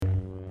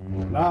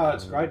No,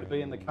 it's great to be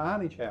in the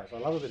Carnage House. I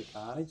love a bit of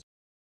carnage.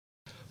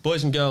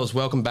 Boys and girls,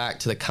 welcome back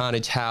to the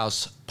Carnage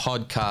House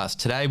podcast.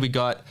 Today we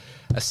got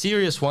a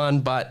serious one,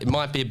 but it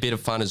might be a bit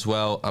of fun as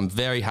well. I'm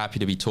very happy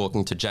to be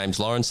talking to James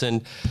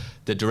Lawrenson,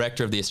 the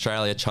director of the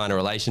Australia-China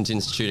Relations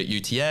Institute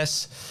at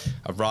UTS,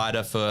 a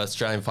writer for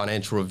Australian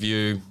Financial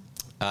Review,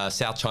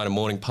 South China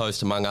Morning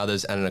Post, among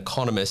others, and an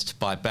economist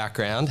by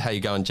background. How you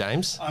going,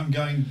 James? I'm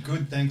going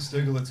good, thanks,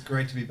 Dougal. It's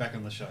great to be back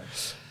on the show.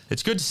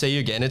 It's good to see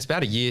you again. It's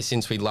about a year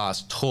since we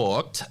last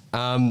talked.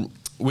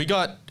 We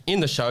got in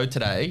the show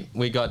today,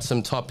 we got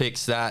some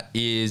topics that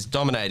is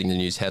dominating the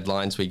news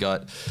headlines. We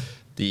got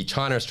the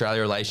China-Australia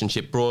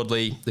relationship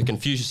broadly, the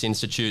Confucius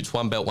Institute's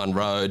One Belt, One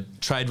Road,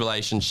 trade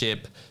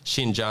relationship,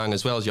 Xinjiang,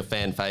 as well as your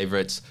fan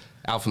favourites,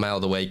 Alpha Male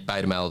of the Week,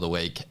 Beta Male of the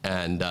Week,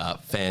 and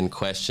fan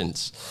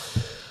questions.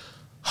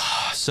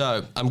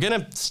 So I'm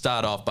going to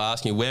start off by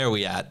asking you, where are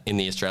we at in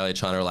the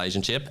Australia-China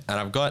relationship? And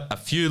I've got a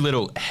few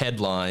little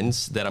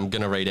headlines that I'm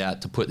going to read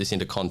out to put this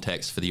into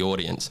context for the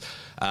audience.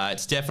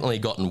 It's definitely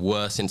gotten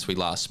worse since we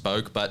last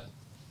spoke, but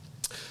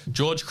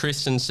George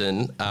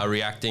Christensen,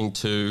 reacting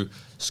to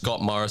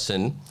Scott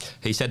Morrison,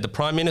 he said the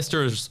Prime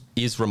Minister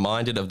is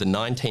reminded of the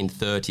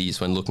 1930s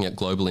when looking at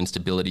global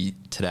instability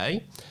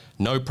today.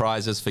 No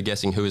prizes for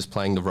guessing who is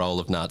playing the role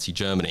of Nazi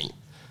Germany,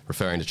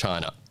 referring to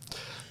China.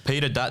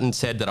 Peter Dutton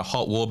said that a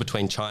hot war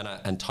between China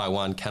and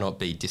Taiwan cannot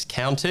be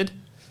discounted.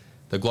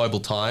 The Global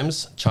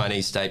Times,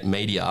 Chinese state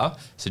media,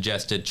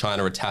 suggested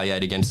China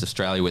retaliate against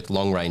Australia with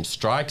long-range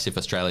strikes if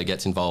Australia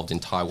gets involved in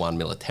Taiwan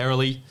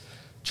militarily.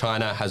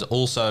 China has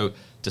also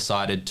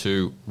decided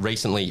to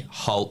recently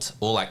halt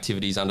all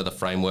activities under the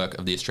framework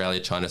of the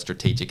Australia-China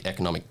Strategic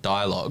Economic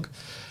Dialogue.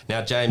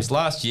 Now, James,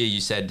 last year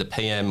you said the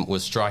PM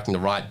was striking the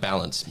right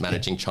balance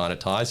managing China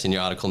ties in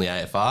your article in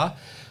the AFR,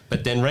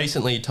 but then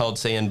recently you told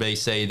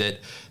CNBC that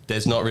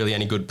there's not really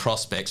any good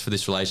prospects for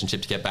this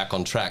relationship to get back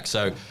on track.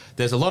 So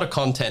there's a lot of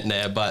content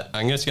there, but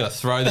I'm just going to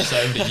throw this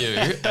over to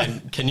you.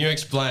 And can you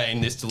explain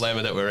this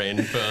dilemma that we're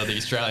in for the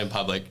Australian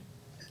public?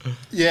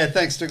 Yeah,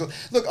 thanks, Dougal.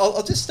 Look,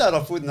 I'll just start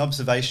off with an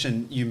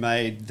observation you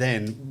made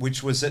then,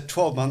 which was that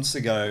 12 months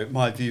ago,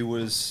 my view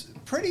was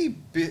pretty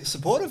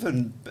supportive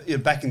and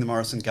backing the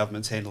Morrison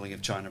government's handling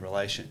of China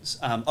relations.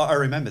 I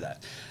remember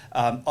that.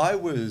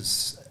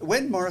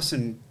 When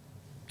Morrison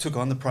took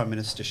on the Prime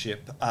Ministership,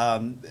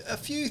 a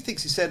few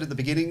things he said at the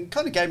beginning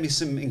kind of gave me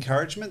some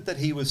encouragement that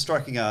he was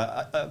striking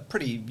a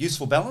pretty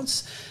useful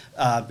balance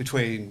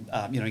between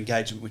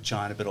engagement with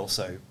China but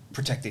also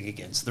protecting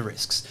against the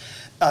risks.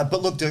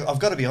 But look, I've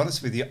got to be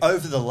honest with you,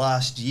 over the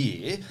last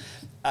year,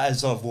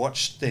 as I've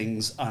watched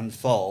things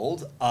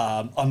unfold,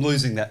 I'm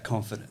losing that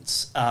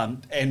confidence.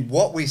 And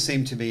what we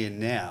seem to be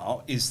in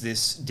now is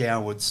this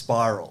downward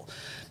spiral.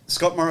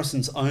 Scott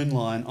Morrison's own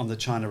line on the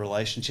China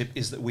relationship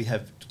is that we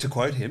have, to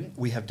quote him,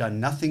 we have done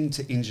nothing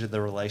to injure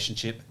the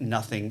relationship,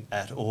 nothing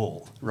at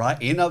all,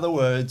 right? In other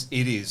words,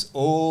 it is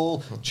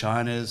all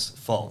China's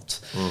fault.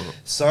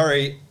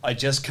 Sorry, I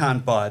just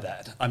can't buy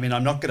that. I mean,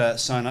 I'm not going to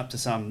sign up to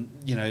some,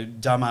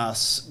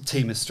 dumbass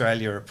Team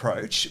Australia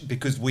approach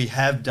because we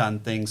have done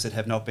things that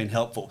have not been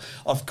helpful.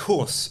 Of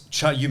course,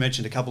 you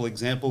mentioned a couple of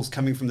examples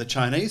coming from the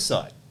Chinese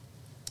side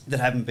that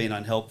haven't been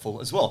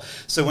unhelpful as well.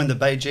 So when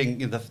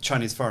the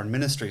Chinese Foreign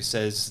Ministry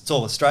says it's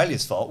all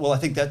Australia's fault, well, I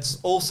think that's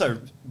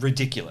also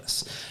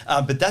ridiculous.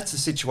 But that's the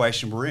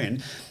situation we're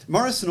in.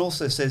 Morrison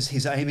also says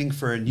he's aiming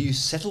for a new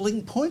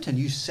settling point.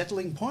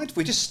 If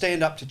we just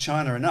stand up to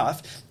China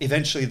enough,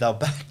 eventually they'll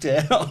back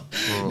down.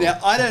 Now,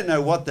 I don't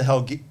know what the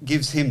hell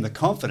gives him the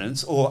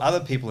confidence, or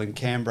other people in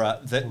Canberra,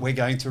 that we're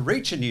going to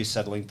reach a new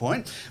settling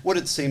point. What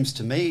it seems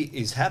to me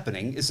is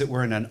happening is that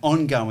we're in an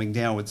ongoing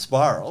downward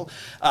spiral.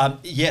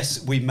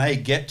 Yes, we may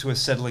get to a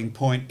settling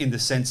point in the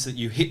sense that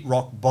you hit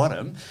rock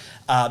bottom,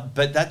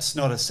 but that's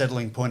not a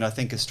settling point I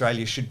think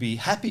Australia should be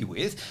happy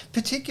with,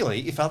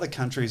 particularly if other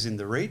countries in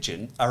the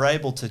region are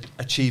able to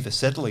achieve a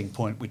settling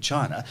point with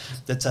China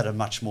that's at a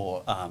much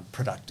more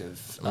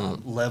productive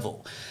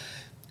level.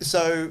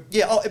 So,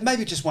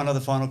 maybe just one other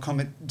final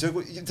comment.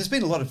 There's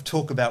been a lot of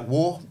talk about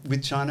war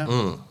with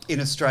China in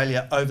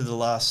Australia over the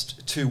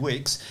last 2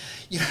 weeks.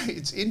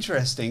 It's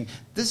interesting.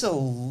 There's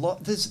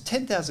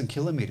 10,000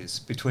 kilometres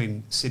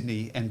between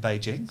Sydney and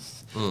Beijing.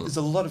 There's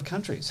a lot of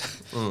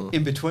countries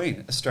in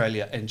between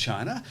Australia and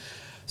China.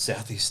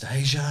 Southeast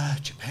Asia,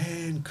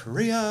 Japan,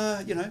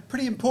 Korea,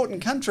 pretty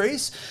important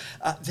countries.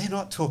 They're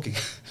not talking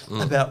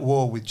about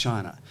war with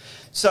China.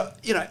 So,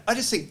 I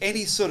just think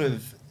any sort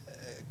of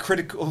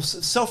critical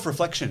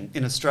self-reflection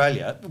in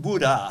Australia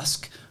would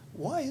ask,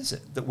 why is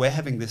it that we're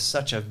having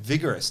such a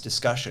vigorous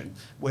discussion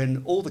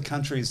when all the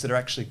countries that are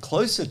actually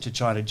closer to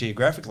China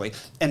geographically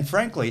and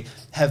frankly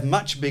have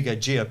much bigger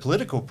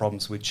geopolitical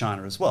problems with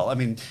China as well? I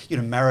mean,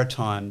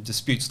 maritime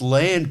disputes,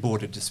 land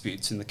border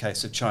disputes in the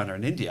case of China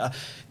and India,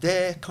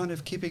 they're kind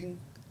of keeping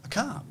a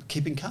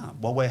keeping calm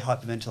while we're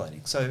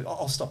hyperventilating. So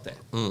I'll stop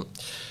there.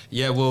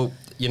 Yeah, well,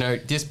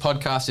 this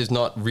podcast is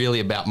not really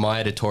about my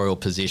editorial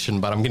position,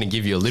 but I'm going to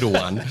give you a little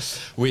one,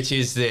 which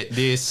is that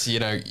this,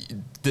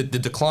 the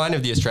decline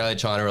of the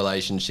Australia-China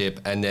relationship,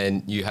 and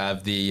then you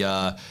have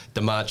the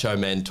macho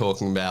men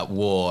talking about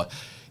war,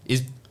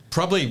 is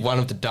probably one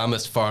of the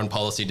dumbest foreign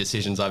policy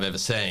decisions I've ever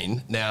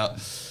seen. Now,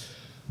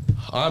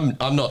 I'm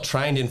not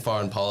trained in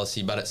foreign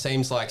policy, but it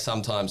seems like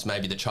sometimes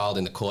maybe the child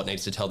in the court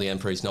needs to tell the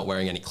emperor he's not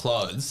wearing any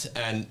clothes.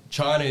 And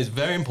China is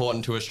very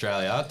important to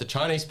Australia. The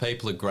Chinese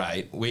people are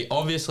great. We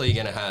obviously are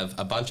going to have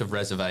a bunch of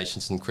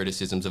reservations and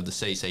criticisms of the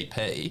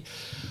CCP,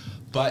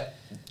 but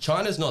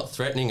China's not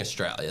threatening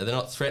Australia. They're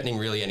not threatening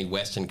really any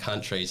Western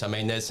countries. I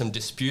mean, there's some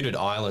disputed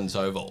islands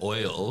over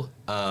oil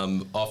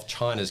off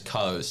China's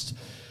coast.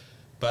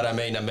 But I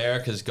mean,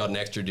 America's got an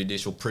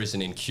extrajudicial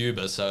prison in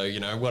Cuba, so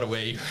what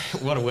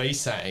are we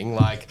saying?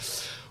 Like,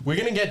 we're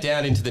going to get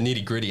down into the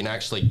nitty gritty and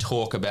actually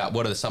talk about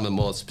what are some of the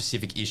more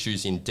specific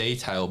issues in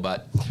detail.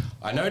 But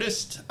I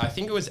noticed, I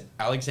think it was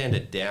Alexander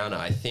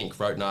Downer,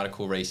 wrote an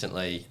article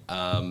recently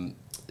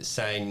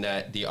saying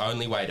that the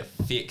only way to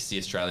fix the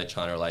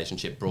Australia-China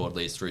relationship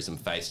broadly is through some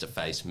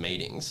face-to-face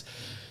meetings.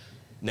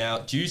 Now,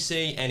 do you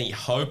see any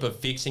hope of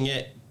fixing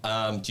it?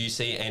 Do you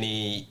see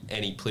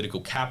any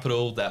political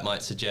capital that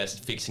might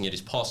suggest fixing it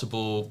is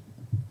possible?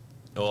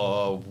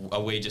 Or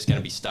are we just going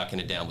to be stuck in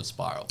a downward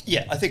spiral?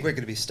 Yeah, I think we're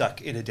going to be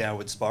stuck in a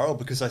downward spiral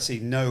because I see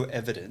no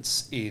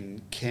evidence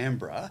in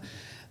Canberra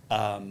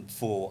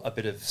for a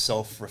bit of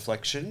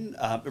self-reflection,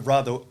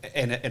 rather,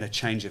 and a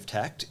change of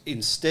tact.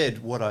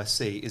 Instead, what I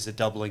see is a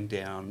doubling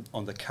down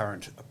on the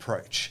current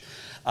approach.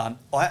 I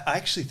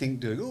actually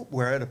think, Dougal,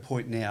 we're at a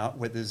point now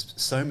where there's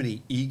so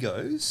many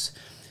egos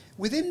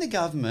within the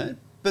government,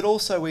 but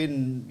also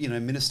in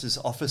ministers'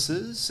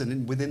 offices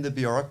and within the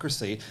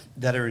bureaucracy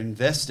that are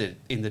invested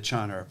in the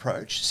China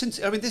approach.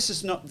 This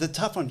is not the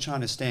tough on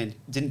China stand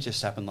didn't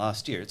just happen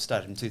last year. It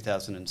started in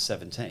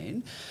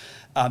 2017.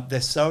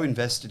 They're so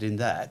invested in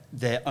that,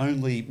 their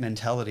only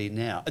mentality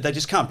now, they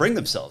just can't bring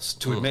themselves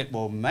to admit,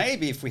 well,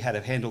 maybe if we had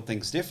have handled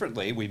things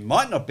differently, we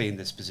might not be in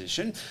this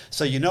position.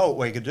 So what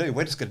we're going to do?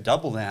 We're just going to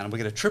double down and we're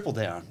going to triple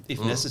down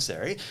if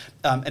necessary.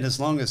 And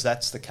as long as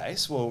that's the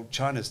case, well,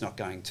 China's not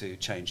going to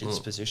change its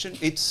position.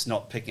 It's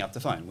not picking up the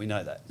phone. We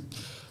know that.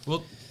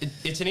 Well,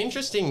 it's an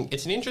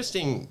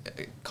interesting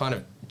kind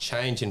of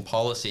change in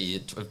policy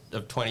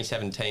of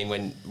 2017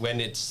 when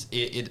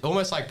it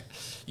almost like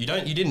you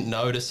didn't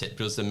notice it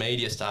because the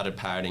media started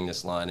parroting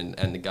this line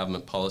and the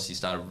government policy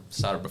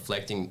started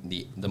reflecting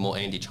the more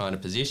anti-China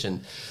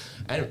position,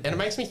 and it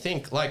makes me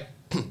think like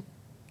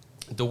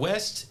the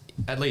West,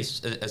 at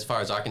least as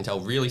far as I can tell,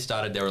 really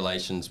started their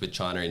relations with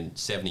China in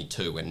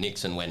 1972 when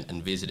Nixon went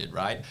and visited,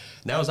 right? And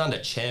that was under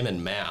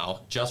Chairman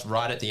Mao, just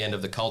right at the end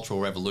of the Cultural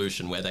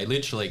Revolution, where they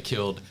literally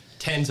killed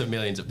tens of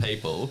millions of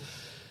people.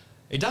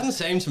 It doesn't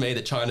seem to me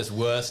that China's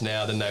worse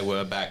now than they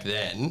were back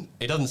then.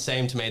 It doesn't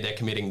seem to me they're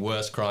committing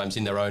worse crimes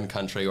in their own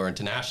country or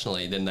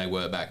internationally than they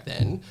were back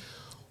then.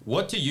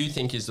 What do you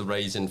think is the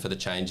reason for the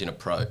change in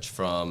approach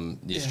from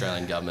the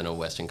Australian government or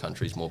Western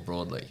countries more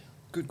broadly?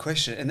 Good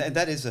question, and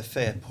that is a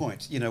fair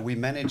point. We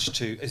managed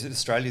to, as in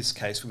Australia's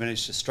case, we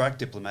managed to strike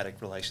diplomatic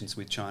relations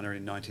with China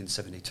in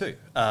 1972,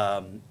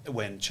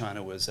 when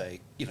China was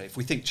if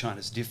we think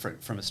China's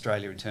different from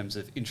Australia in terms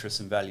of interests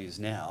and values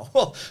now,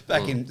 well,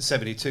 back in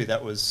 72,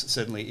 that was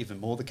certainly even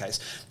more the case.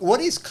 What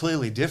is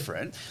clearly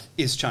different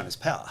is China's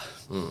power,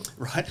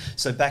 right?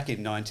 So back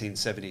in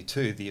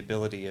 1972, the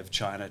ability of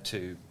China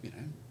to,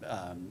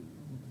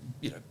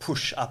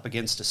 push up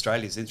against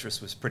Australia's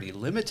interests was pretty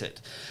limited.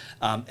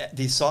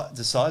 The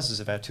sizes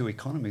of our two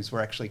economies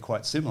were actually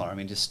quite similar. I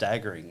mean, just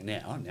staggering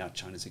now. Now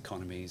China's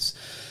economy is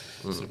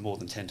sort of more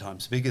than 10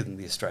 times bigger than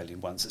the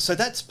Australian ones. So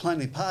that's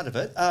plainly part of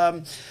it.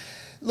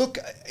 Look,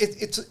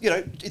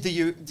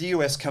 the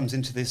US comes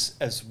into this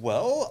as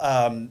well.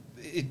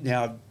 It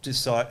now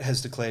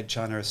has declared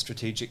China a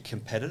strategic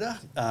competitor.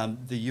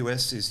 The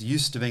US is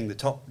used to being the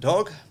top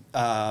dog.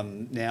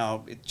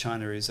 Now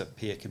China is a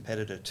peer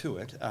competitor to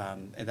it,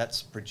 and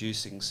that's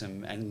producing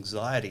some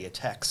anxiety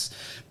attacks,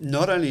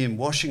 not only in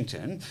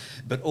Washington,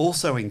 but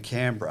also in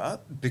Canberra,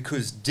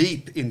 because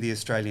deep in the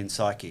Australian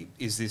psyche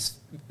is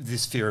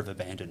this fear of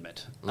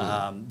abandonment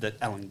that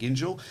Alan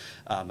Gyngell,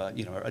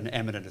 an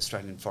eminent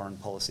Australian foreign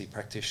policy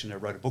practitioner,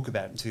 wrote a book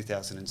about in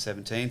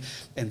 2017,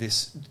 and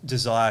this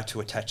desire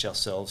to attach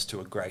ourselves to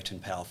a great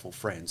and powerful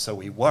friend. So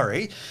we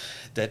worry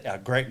that our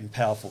great and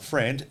powerful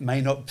friend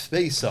may not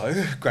be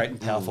so great and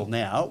powerful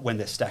now when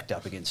they're stacked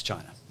up against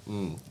China.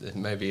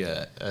 Maybe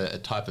a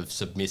type of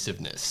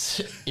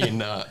submissiveness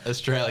in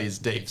Australia's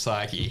deep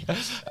psyche.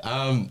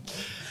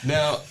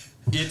 Now,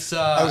 it's.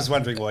 I was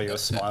wondering why you were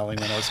smiling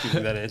when I was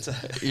giving that answer.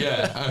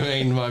 Yeah, I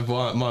mean,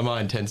 my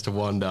mind tends to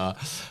wander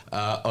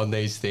on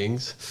these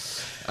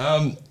things.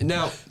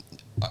 Now,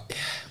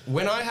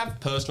 when I have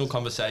personal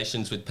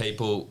conversations with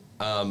people,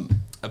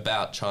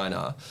 about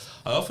China,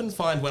 I often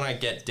find when I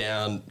get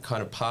down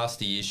kind of past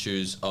the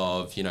issues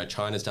of, you know,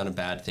 China's done a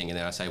bad thing, and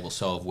then I say, well,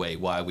 so have we.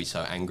 Why are we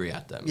so angry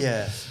at them?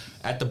 Yeah.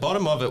 At the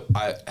bottom of it,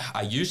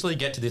 I usually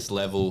get to this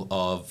level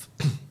of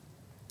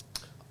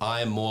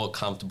I am more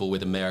comfortable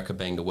with America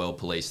being the world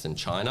police than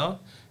China,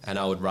 and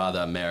I would rather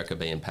America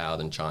be in power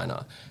than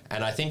China.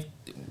 And I think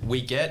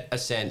we get a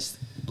sense,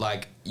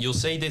 like, you'll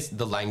see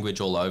the language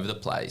all over the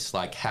place,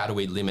 like, how do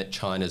we limit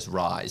China's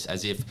rise?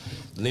 As if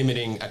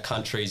limiting a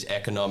country's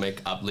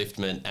economic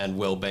upliftment and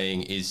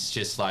well-being is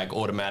just, like,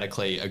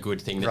 automatically a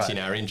good thing that's in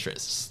our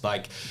interests.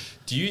 Like,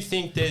 do you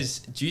think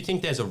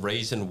there's a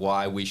reason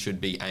why we should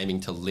be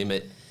aiming to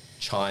limit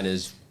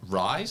China's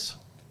rise?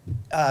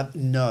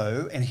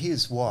 No, and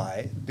here's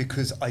why.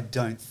 Because I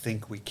don't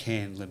think we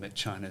can limit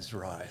China's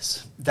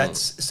rise.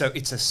 So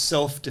it's a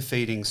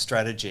self-defeating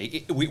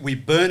strategy. We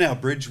burn our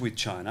bridge with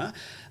China,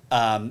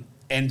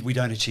 and we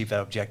don't achieve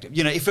our objective.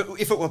 You know, if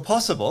it were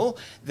possible,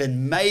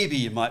 then maybe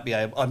you might be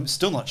able. I'm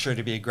still not sure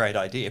it'd be a great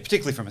idea,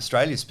 particularly from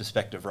Australia's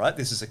perspective, right?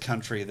 This is a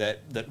country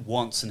that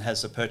wants and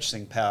has the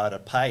purchasing power to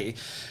pay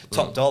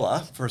top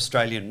dollar for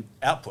Australian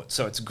output.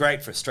 So it's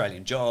great for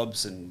Australian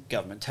jobs and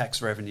government tax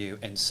revenue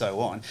and so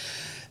on.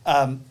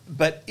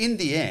 But in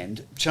the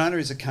end, China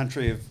is a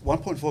country of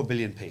 1.4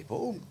 billion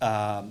people,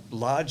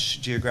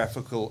 large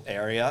geographical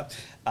area,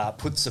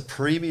 puts a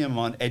premium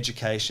on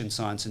education,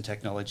 science and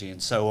technology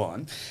and so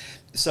on.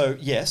 So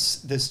yes,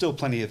 there's still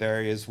plenty of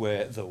areas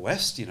where the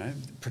West, you know,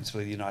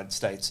 principally the United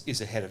States, is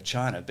ahead of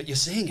China. But you're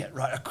seeing it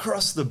right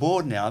across the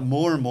board now,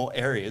 more and more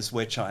areas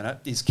where China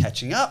is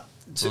catching up.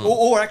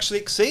 Or actually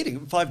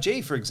exceeding.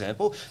 5G, for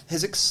example,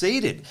 has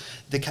exceeded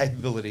the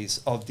capabilities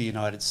of the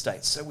United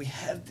States. So we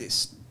have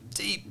this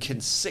deep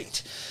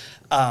conceit.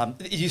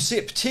 You see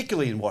it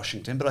particularly in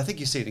Washington, but I think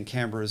you see it in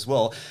Canberra as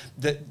well,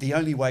 that the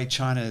only way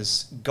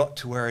China's got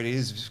to where it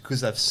is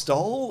because they've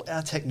stole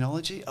our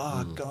technology.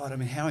 Oh, God, I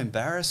mean, how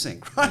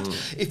embarrassing, right?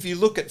 If you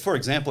look at, for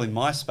example, in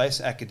my space,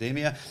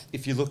 academia,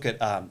 if you look at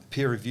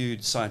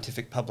peer-reviewed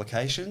scientific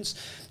publications,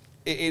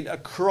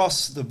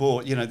 across the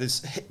board, you know,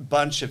 there's a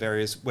bunch of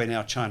areas where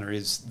now China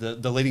is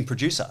the leading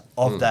producer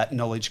of that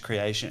knowledge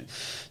creation.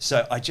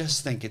 So I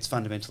just think it's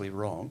fundamentally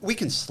wrong. We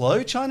can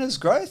slow China's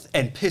growth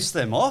and piss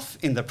them off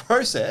in the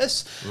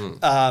process,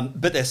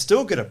 but they're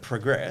still going to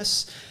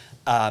progress,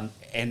 and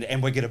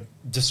we're going to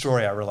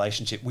destroy our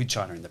relationship with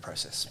China in the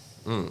process.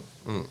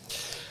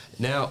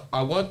 Now,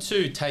 I want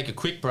to take a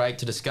quick break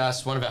to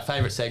discuss one of our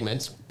favourite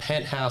segments,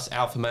 Penthouse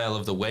Alpha Male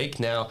of the Week.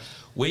 Now,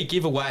 we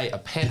give away a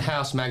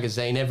Penthouse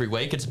magazine every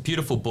week. It's a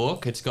beautiful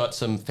book. It's got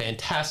some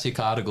fantastic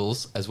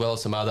articles as well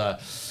as some other,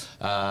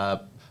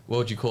 what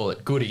would you call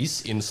it,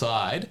 goodies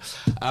inside.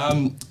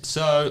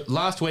 So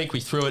last week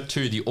we threw it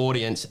to the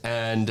audience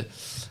and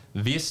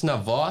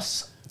Visna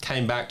Voss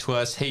came back to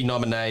us. He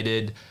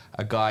nominated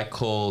a guy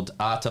called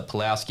Arta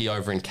Pulowski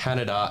over in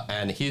Canada,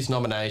 and his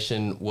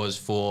nomination was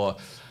for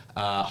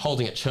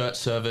holding a church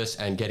service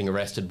and getting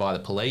arrested by the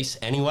police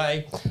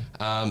anyway.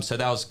 So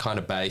that was kind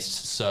of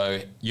based. So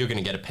you're going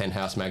to get a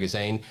Penthouse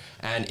magazine.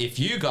 And if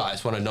you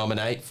guys want to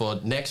nominate for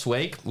next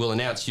week, we'll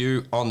announce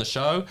you on the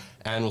show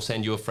and we'll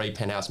send you a free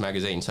Penthouse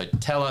magazine. So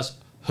tell us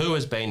who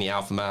has been the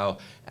alpha male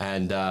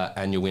and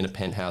you'll win a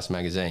Penthouse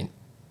magazine.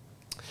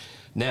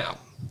 Now,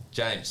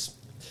 James,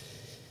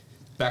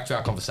 back to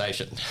our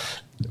conversation.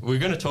 We're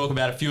going to talk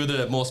about a few of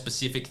the more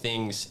specific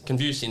things.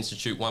 Confucius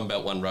Institute, One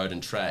Belt, One Road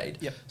and Trade.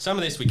 Yep. Some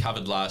of this we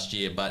covered last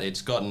year, but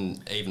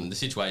the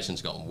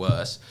situation's gotten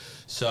worse.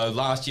 So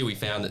last year we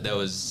found that there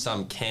was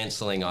some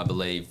cancelling, I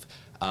believe,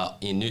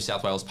 in New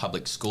South Wales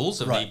public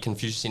schools of the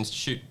Confucius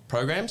Institute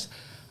programs.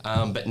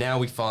 But now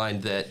we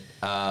find that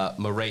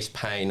Maurice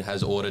Payne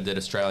has ordered that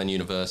Australian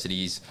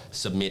universities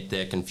submit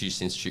their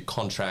Confucius Institute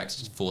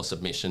contracts for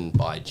submission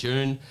by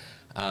June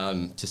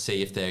to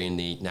see if they're in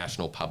the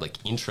national public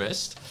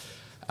interest.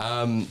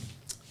 And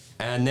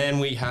then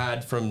we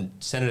had from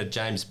Senator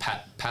James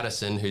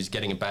Patterson, who's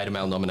getting a Beta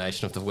Male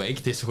nomination of the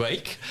week this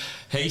week.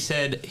 He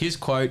said his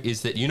quote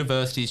is that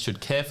universities should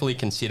carefully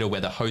consider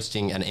whether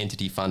hosting an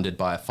entity funded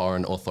by a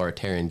foreign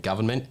authoritarian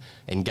government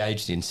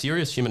engaged in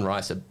serious human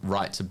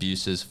rights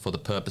abuses for the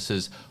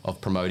purposes of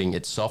promoting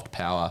its soft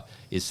power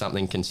is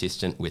something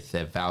consistent with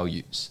their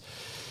values.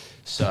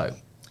 So,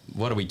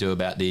 what do we do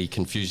about the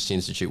Confucius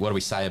Institute? What do we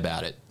say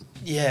about it?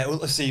 Yeah, well,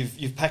 let's see,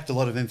 you've packed a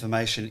lot of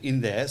information in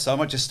there, so I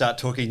might just start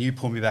talking, you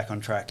pull me back on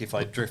track if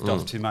I drift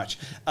off too much.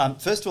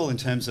 First of all, in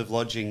terms of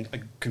lodging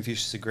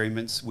Confucius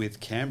agreements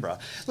with Canberra,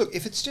 look,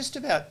 if it's just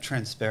about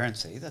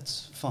transparency,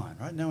 that's fine,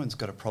 right? No one's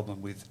got a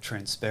problem with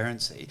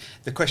transparency.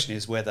 The question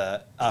is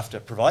whether, after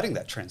providing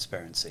that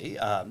transparency,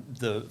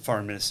 the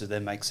Foreign Minister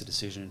then makes a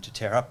decision to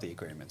tear up the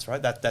agreements,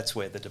 right? That's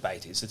where the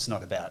debate is. It's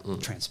not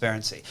about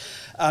transparency.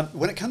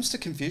 When it comes to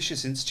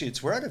Confucius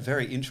Institutes, we're at a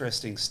very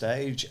interesting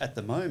stage at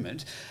the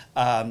moment,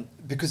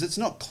 because it's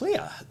not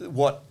clear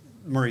what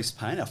Maurice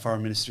Payne, our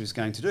Foreign Minister, is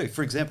going to do.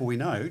 For example, we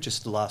know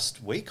just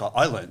last week,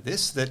 I learned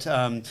this,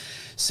 that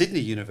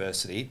Sydney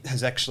University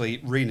has actually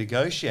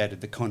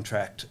renegotiated the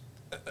contract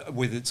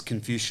with its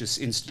Confucius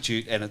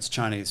Institute and its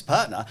Chinese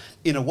partner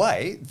in a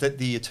way that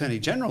the Attorney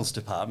General's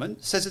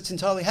Department says it's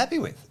entirely happy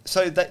with.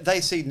 So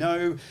they see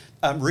no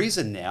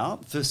reason now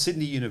for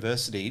Sydney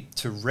University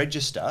to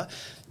register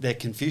their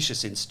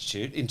Confucius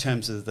Institute in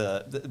terms of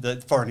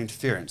the foreign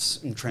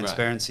interference and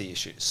transparency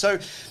issues. So,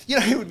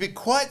 it would be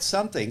quite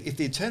something if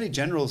the Attorney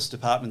General's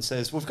Department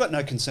says, we've got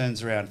no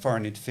concerns around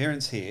foreign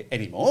interference here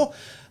anymore.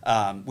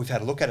 We've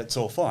had a look at it, it's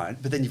all fine.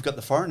 But then you've got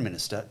the Foreign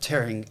Minister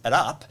tearing it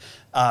up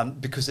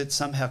because it's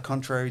somehow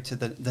contrary to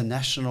the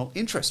national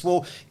interest.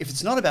 Well, if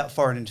it's not about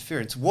foreign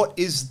interference, what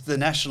is the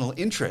national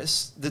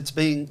interest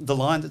the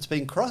line that's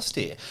being crossed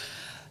here?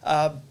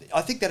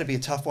 I think that'd be a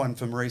tough one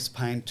for Maurice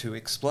Payne to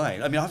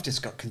explain. I mean, I've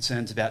just got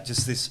concerns about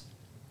just this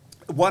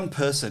one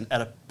person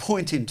at a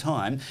point in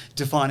time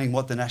defining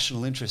what the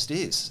national interest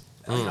is.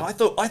 I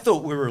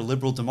thought we were a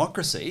liberal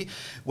democracy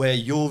where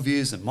your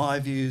views and my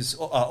views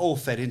are all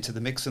fed into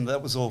the mix and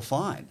that was all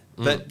fine.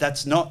 But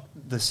that's not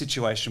the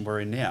situation we're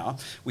in now.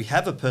 We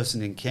have a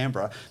person in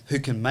Canberra who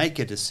can make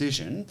a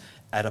decision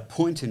at a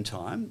point in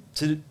time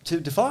to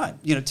define,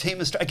 Team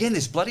Australia. Again,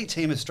 this bloody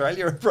Team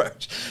Australia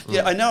approach.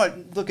 Yeah, I know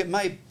it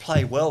may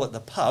play well at the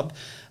pub,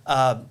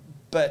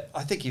 but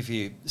I think if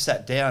you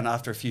sat down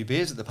after a few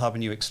beers at the pub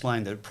and you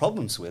explained the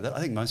problems with it, I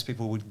think most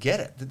people would get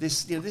it. That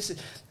this is,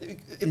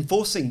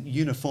 enforcing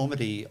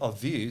uniformity of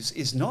views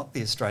is not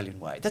the Australian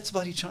way. That's the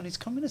bloody Chinese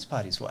Communist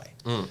Party's way.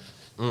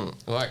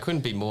 Well, I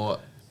couldn't be more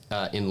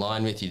in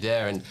line with you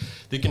there. And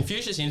the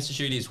Confucius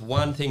Institute is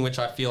one thing which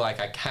I feel like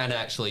I can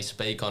actually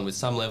speak on with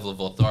some level of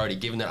authority,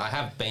 given that I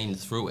have been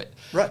through it.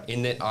 Right.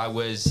 In that I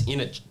was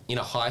in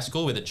a high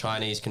school with a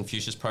Chinese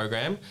Confucius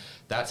program.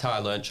 That's how I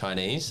learned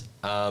Chinese.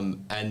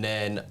 And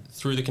then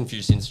through the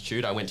Confucius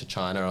Institute, I went to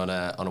China on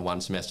a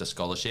one-semester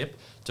scholarship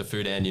to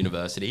Fudan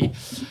University.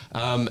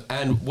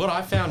 And what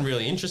I found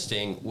really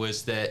interesting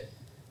was that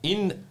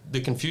in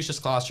the Confucius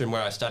classroom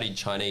where I studied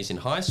Chinese in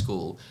high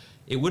school,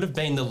 it would have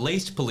been the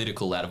least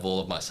political out of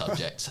all of my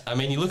subjects. I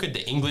mean, you look at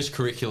the English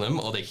curriculum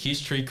or the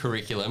history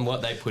curriculum,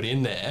 what they put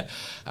in there.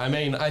 I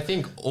mean, I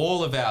think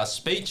all of our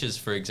speeches,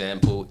 for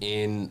example,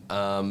 in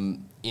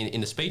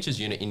the speeches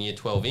unit in Year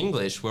 12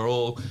 English were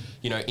all,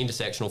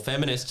 intersectional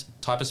feminist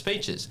type of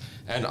speeches.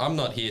 And I'm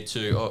not here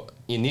to,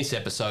 in this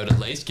episode at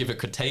least, give a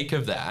critique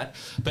of that,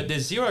 but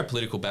there's zero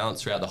political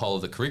balance throughout the whole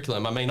of the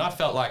curriculum. I mean, I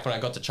felt like when I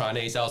got to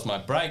Chinese, that was my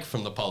break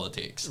from the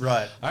politics.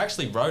 Right. I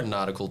actually wrote an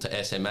article to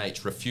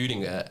SMH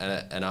refuting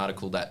an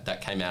article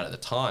that came out at the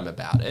time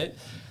about it.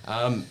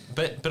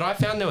 But I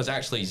found there was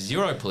actually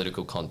zero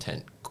political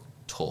content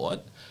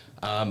taught.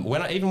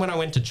 When I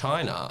went to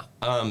China,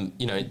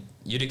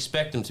 you'd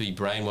expect them to be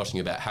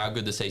brainwashing about how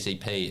good the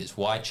CCP is,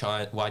 why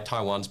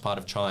Taiwan's part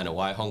of China,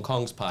 why Hong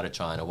Kong's part of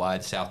China, why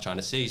the South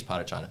China Sea is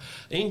part of China.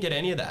 I didn't get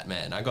any of that,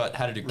 man. I got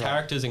how to do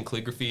characters and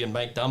calligraphy and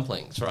make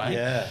dumplings, right?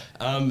 Yeah.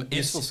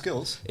 Useful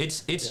skills.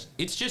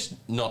 It's just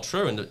not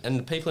true. And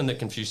the people in the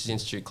Confucius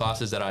Institute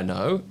classes that I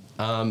know,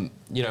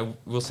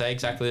 will say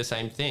exactly the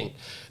same thing.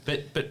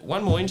 But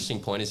one more interesting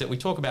point is that we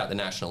talk about the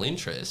national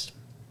interest.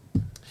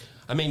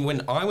 I mean,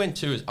 when I went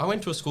to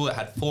a school that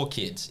had 4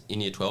 kids in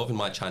Year 12 in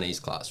my Chinese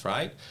class,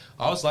 right?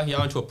 I was lucky I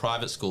went to a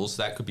private school,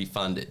 so that could be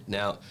funded.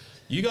 Now,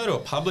 you go to a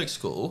public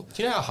school,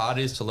 do you know how hard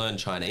it is to learn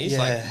Chinese? Yeah.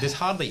 Like, there's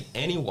hardly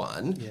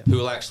anyone who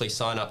will actually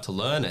sign up to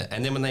learn it.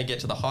 And then when they get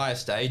to the higher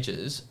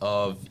stages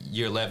of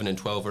Year 11 and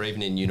 12 or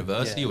even in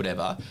university or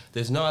whatever,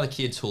 there's no other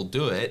kids who'll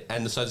do it,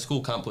 and so the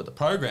school can't put the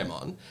program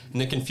on. In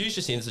the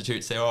Confucius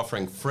Institutes, they're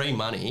offering free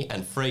money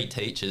and free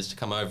teachers to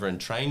come over and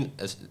train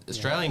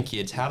Australian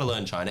kids how to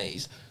learn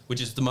Chinese,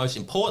 which is the most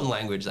important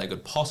language they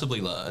could possibly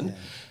learn. Yeah.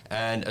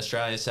 And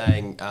Australia's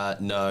saying,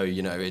 no,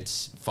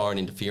 it's foreign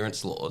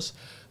interference laws.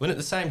 When at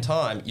the same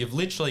time, you've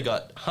literally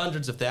got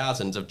hundreds of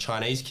thousands of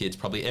Chinese kids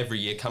probably every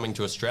year coming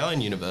to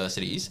Australian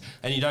universities,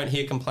 and you don't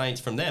hear complaints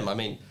from them. I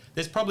mean,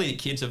 there's probably the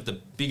kids of the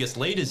biggest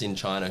leaders in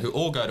China who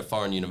all go to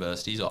foreign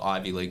universities or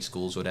Ivy League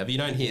schools or whatever. You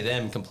don't hear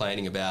them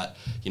complaining about,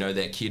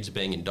 their kids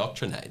being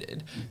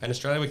indoctrinated. And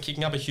Australia were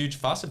kicking up a huge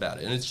fuss about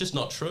it, and it's just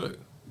not true.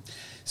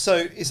 So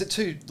is it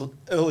too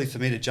early for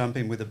me to jump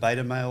in with a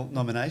beta male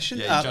nomination?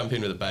 Yeah, you jump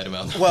in with a beta male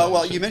nomination.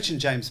 Well, you mentioned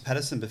James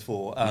Patterson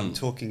before,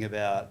 talking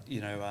about,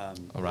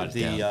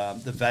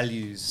 the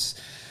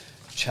values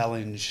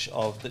challenge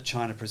that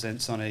China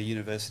presents on our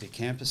university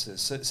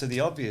campuses. So the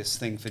obvious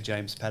thing for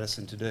James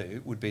Patterson to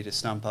do would be to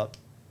stump up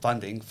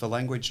funding for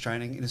language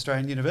training in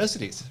Australian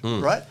universities,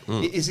 right?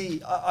 Is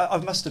he? I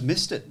must have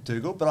missed it,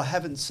 Dougal, but I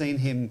haven't seen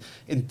him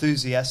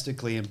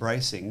enthusiastically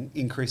embracing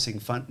increasing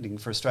funding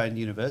for Australian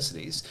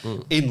universities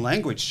in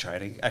language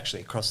training,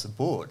 actually across the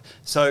board.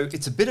 So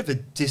it's a bit of a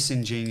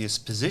disingenuous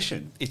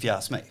position, if you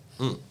ask me.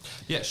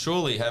 Yeah,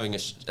 surely having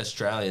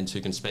Australians who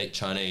can speak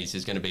Chinese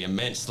is going to be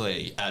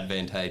immensely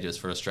advantageous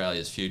for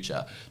Australia's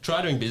future.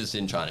 Try doing business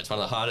in China. It's one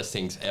of the hardest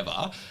things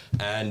ever.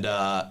 And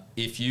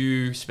if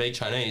you speak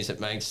Chinese, it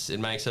makes it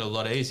a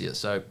lot easier.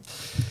 So,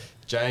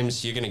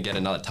 James, you're going to get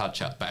another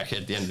touch-up back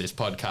at the end of this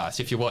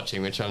podcast, if you're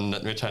watching, which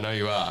I know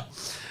you are.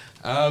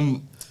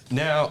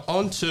 Now,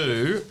 on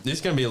to, this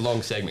is going to be a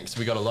long segment because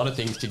we've got a lot of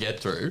things to get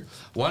through.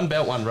 One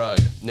Belt, One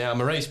Road. Now,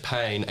 Marise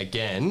Payne,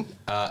 again,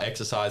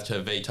 exercised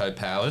her veto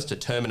powers to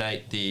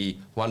terminate the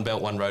One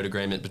Belt, One Road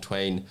agreement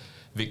between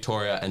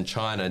Victoria and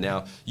China.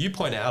 Now, you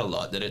point out a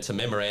lot that it's a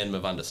memorandum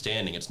of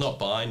understanding. It's not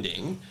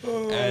binding.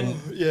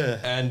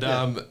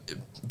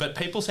 But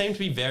people seem to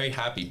be very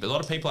happy. But a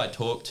lot of people I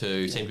talk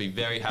to seem to be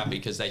very happy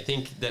because they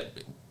think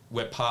that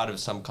we're part of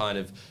some kind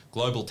of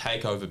global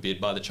takeover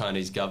bid by the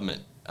Chinese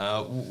government.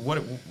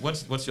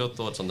 What's your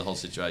thoughts on the whole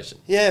situation?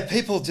 Yeah,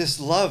 people just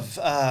love,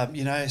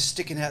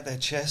 sticking out their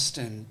chest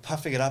and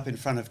puffing it up in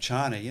front of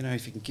China. You know,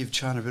 if you can give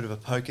China a bit of a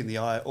poke in the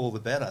eye, all the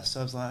better.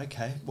 So I was like,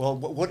 okay, well,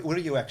 what are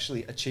you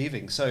actually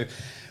achieving? So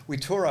we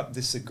tore up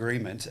this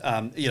agreement,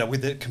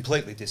 with a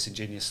completely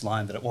disingenuous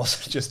line that it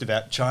wasn't just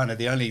about China.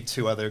 The only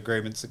two other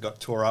agreements that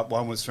got tore up,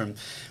 one was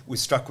we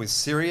struck with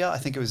Syria. I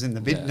think it was in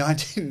the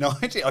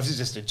mid-1990s. It was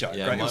just a joke.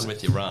 Yeah, right? one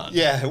with Iran.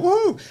 Yeah,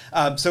 woo!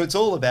 So it's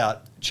all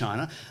about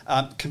China,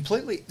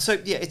 completely. So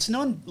yeah, it's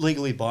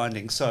non-legally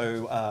binding.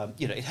 So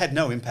it had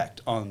no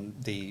impact on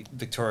the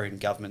Victorian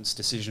government's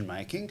decision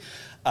making,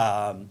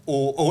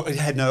 or it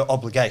had no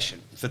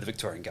obligation for the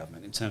Victorian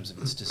government in terms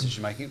of its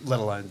decision making, let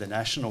alone the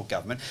national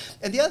government.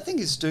 And the other thing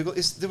is, Dougal,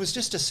 is there was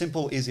just a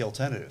simple, easy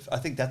alternative. I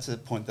think that's a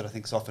point that I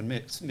think is often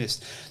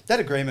missed. That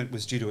agreement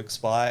was due to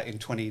expire in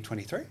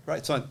 2023,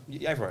 right? So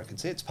everyone can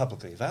see it's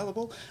publicly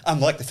available.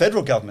 Unlike the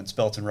federal government's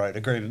Belt and Road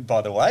Agreement,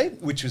 by the way,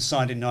 which was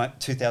signed in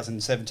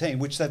 2017,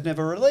 which they've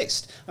never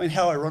released. I mean,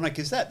 how ironic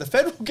is that? The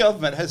federal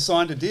government has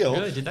signed a deal.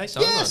 Really? Did they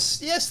sign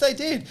Yes, they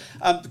did.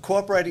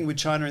 Cooperating with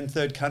China in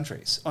third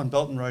countries on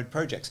Belt and Road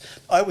projects.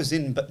 I was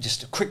in, but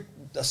just a quick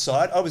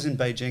aside, I was in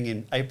Beijing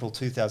in April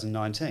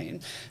 2019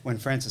 when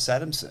Frances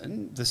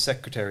Adamson, the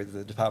Secretary of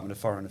the Department of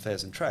Foreign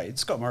Affairs and Trade,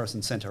 Scott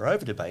Morrison sent her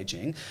over to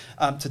Beijing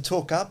to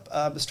talk up.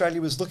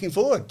 Australia was looking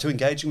forward to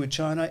engaging with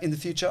China in the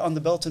future on the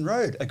Belt and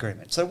Road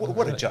Agreement. So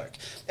what a joke.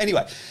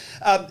 Anyway,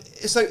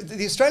 so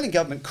the Australian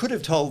government could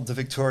have told the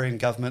Victorian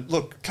government,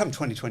 look, come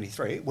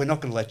 2023, we're not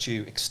going to let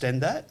you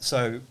extend that.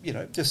 So,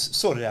 just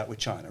sort it out with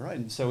China, right?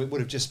 And so it would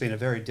have just been a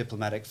very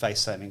diplomatic,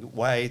 face-saving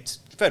way.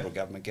 The federal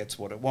government gets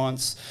what it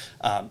wants,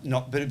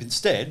 but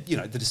instead,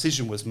 the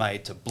decision was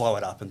made to blow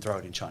it up and throw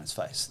it in China's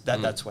face.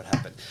 That's what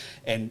happened.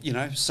 And,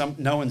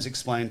 no one's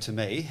explained to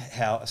me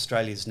how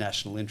Australia's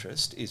national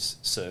interest is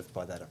served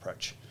by that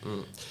approach.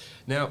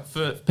 Now,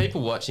 for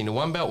people watching, the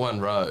One Belt,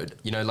 One Road,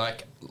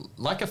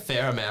 like a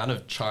fair amount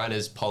of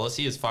China's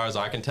policy, as far as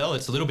I can tell,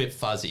 it's a little bit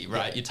fuzzy,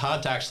 right? It's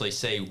hard to actually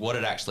see what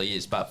it actually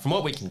is. But from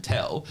what we can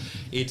tell,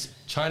 it's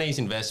Chinese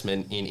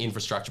investment in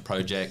infrastructure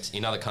projects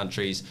in other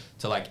countries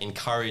to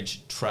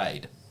encourage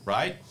trade,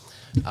 right?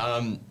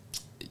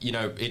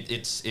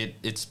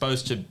 It's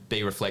supposed to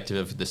be reflective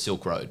of the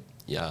Silk Road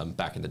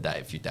back in the day,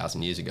 a few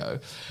thousand years ago.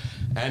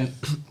 And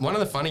one of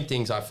the funny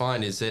things I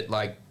find is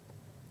that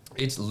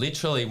it's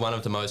literally one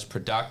of the most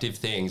productive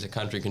things a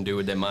country can do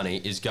with their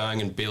money is going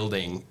and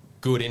building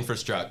good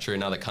infrastructure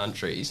in other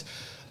countries.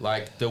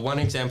 Like the one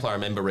example I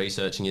remember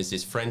researching is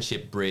this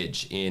Friendship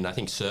Bridge in, I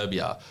think,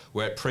 Serbia,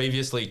 where it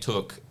previously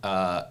took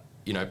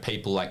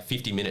people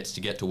 50 minutes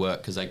to get to work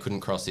because they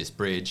couldn't cross this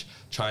bridge.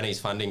 Chinese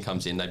funding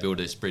comes in, they build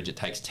this bridge, it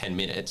takes 10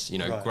 minutes,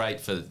 right.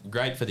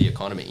 Great for the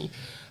economy.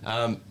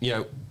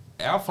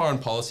 Our foreign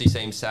policy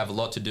seems to have a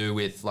lot to do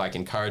with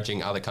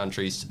encouraging other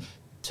countries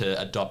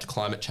to adopt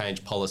climate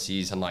change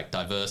policies and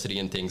diversity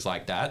and things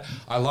like that.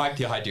 I like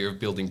the idea of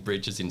building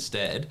bridges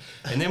instead.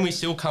 And then we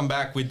still come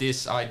back with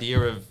this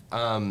idea of,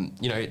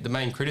 the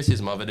main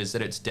criticism of it is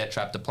that it's debt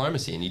trap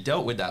diplomacy. And you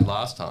dealt with that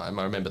last time.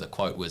 I remember the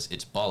quote was,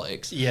 it's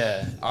bollocks.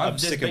 Yeah, I'm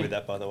sticking with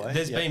that, by the way.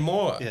 There's been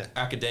more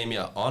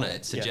academia on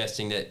it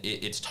suggesting that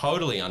it's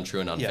totally untrue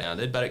and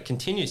unfounded, but it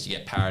continues to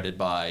get parroted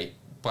by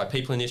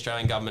people in the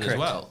Australian government as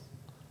well.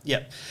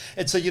 Yeah.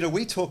 And so,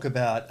 we talk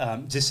about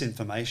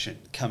disinformation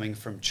coming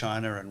from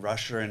China and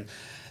Russia, and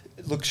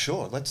look,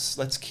 sure, let's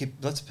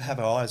have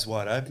our eyes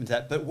wide open to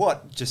that. But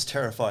what just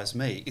terrifies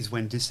me is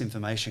when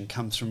disinformation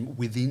comes from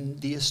within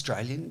the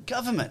Australian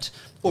government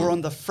or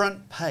on the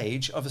front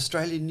page of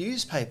Australian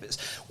newspapers.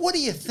 What do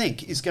you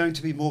think is going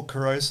to be more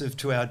corrosive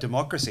to our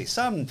democracy?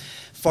 Some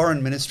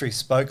foreign ministry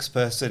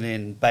spokesperson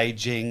in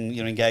Beijing,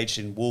 engaged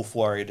in wolf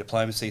warrior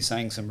diplomacy,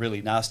 saying some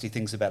really nasty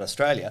things about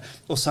Australia,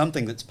 or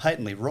something that's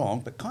patently wrong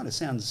but kind of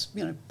sounds,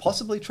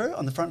 possibly true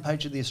on the front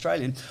page of the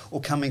Australian,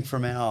 or coming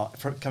from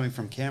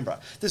Canberra.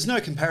 There's no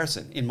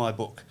comparison in my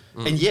book,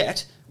 and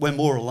yet we're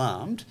more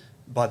alarmed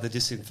by the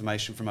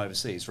disinformation from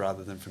overseas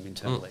rather than from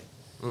internally.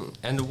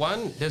 And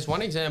there's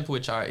one example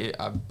which I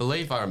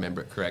believe I remember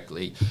it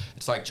correctly.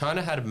 It's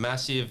China had a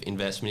massive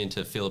investment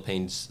into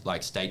Philippines,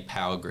 state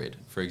power grid,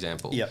 for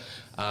example. Yep.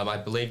 I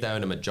believe they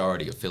own a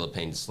majority of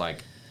Philippines,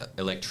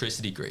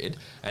 electricity grid.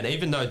 And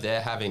even though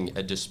they're having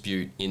a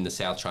dispute in the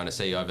South China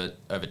Sea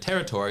over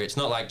territory, it's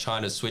not like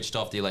China's switched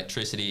off the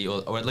electricity,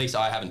 or at least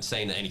I haven't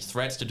seen any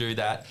threats to do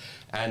that.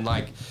 And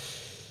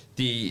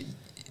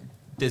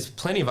there's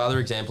plenty of other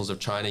examples of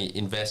China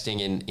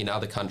investing in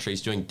other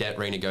countries, doing debt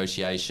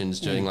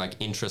renegotiations, doing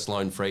interest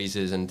loan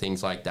freezes and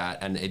things like that.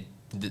 And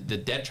the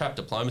debt trap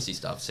diplomacy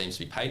stuff seems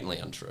to be patently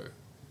untrue.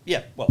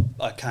 Yeah, well,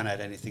 I can't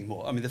add anything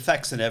more. I mean, the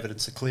facts and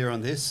evidence are clear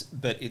on this,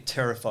 but it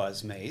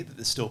terrifies me that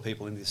there's still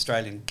people in the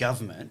Australian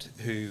government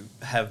who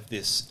have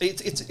this.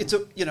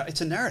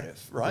 It's a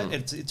narrative, right?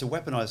 It's a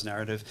weaponised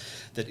narrative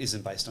that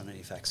isn't based on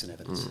any facts and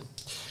evidence.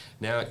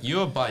 Now,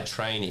 you're by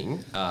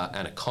training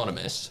an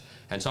economist,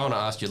 and so I want to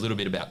ask you a little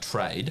bit about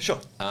trade. Sure.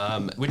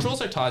 Which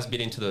also ties a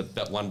bit into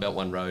the One Belt,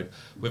 One Road.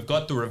 We've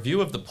got the review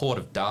of the Port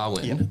of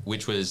Darwin, Yep.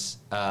 which was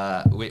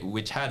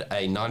which had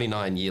a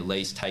 99-year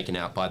lease taken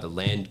out by the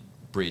Land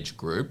Bridge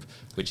Group,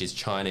 which is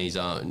Chinese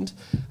owned.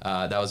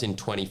 That was in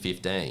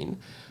 2015.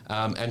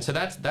 And so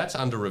that's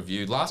under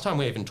review. Last time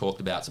we even talked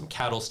about some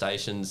cattle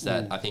stations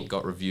that I think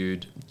got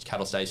reviewed,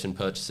 cattle station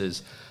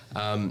purchases.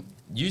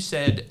 You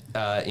said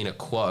in a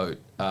quote,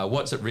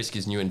 what's at risk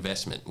is new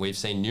investment. We've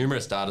seen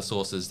numerous data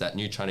sources that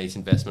new Chinese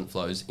investment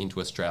flows into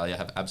Australia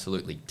have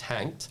absolutely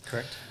tanked.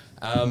 Correct.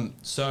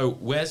 So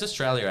where's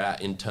Australia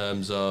at in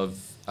terms of,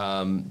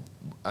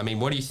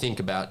 what do you think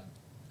about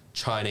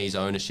Chinese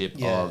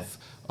ownership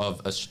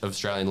of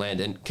Australian land?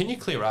 And can you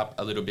clear up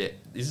a little bit?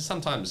 This is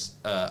sometimes,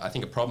 I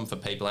think, a problem for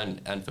people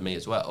and for me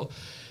as well,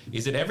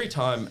 is that every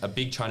time a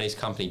big Chinese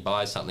company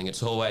buys something,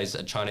 it's always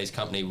a Chinese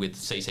company with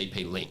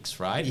CCP links,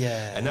 right?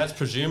 Yeah. And that's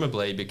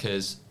presumably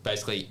because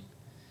basically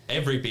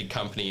every big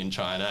company in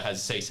China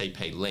has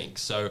CCP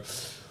links. So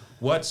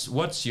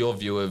what's your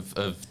view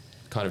of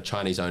kind of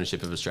Chinese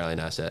ownership of Australian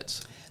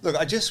assets? Look,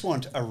 I just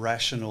want a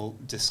rational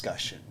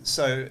discussion.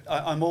 So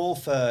I'm all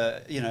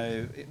for,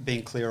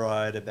 being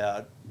clear-eyed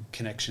about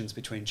connections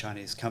between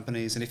Chinese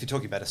companies. And if you're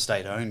talking about a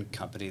state-owned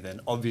company, then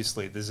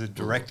obviously there's a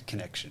direct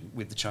connection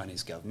with the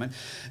Chinese government.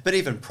 But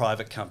even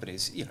private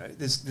companies,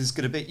 there's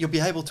going to be, you'll be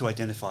able to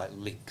identify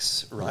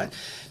links, right?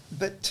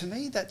 But to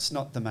me, that's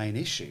not the main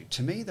issue.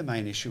 To me, the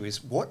main issue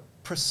is what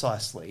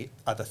precisely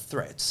are the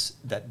threats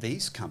that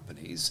these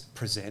companies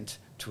present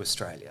to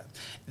Australia.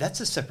 That's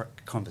a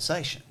separate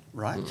conversation,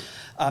 right?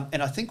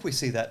 And I think we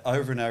see that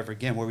over and over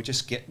again, where we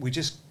just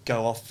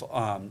go off,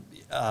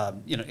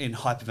 in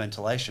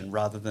hyperventilation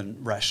rather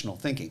than rational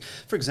thinking.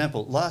 For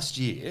example, last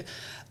year,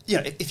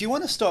 if you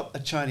want to stop a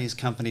Chinese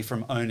company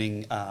from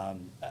owning a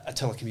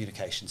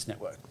telecommunications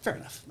network, fair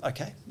enough.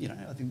 Okay,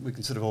 I think we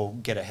can sort of all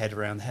get a head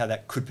around how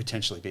that could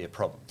potentially be a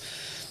problem.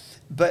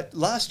 But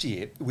last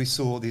year, we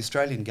saw the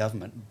Australian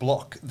government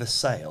block the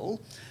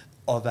sale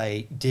of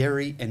a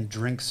dairy and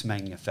drinks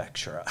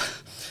manufacturer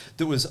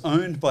that was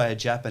owned by a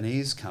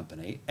Japanese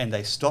company, and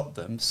they stopped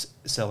them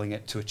selling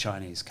it to a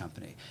Chinese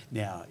company.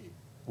 Now,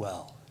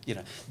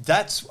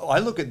 I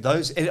look at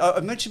those, and I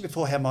mentioned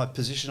before how my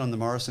position on the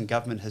Morrison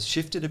government has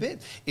shifted a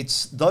bit.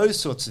 It's those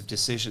sorts of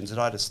decisions that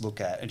I just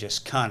look at and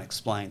just can't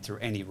explain through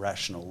any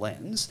rational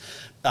lens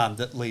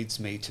that leads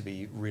me to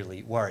be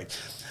really worried.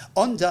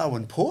 On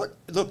Darwin Port,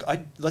 look,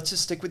 let's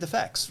just stick with the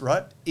facts,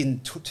 right?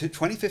 In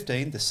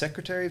 2015, the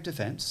Secretary of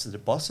Defence, the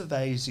boss of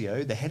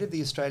ASIO, the head of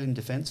the Australian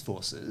Defence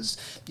Forces,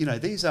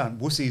 these aren't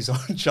wussies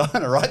on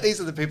China, right?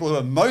 These are the people who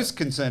are most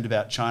concerned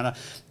about China.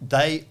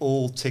 They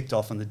all ticked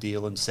off on the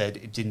deal and said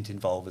it didn't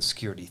involve a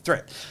security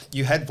threat.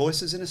 You had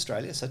voices in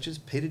Australia, such as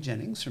Peter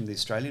Jennings from the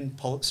Australian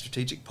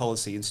Strategic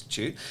Policy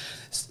Institute,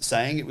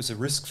 saying it was a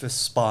risk for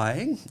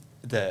spying.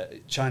 The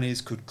Chinese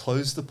could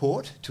close the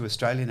port to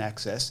Australian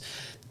access.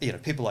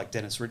 People like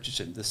Dennis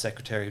Richardson, the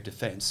Secretary of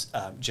Defence,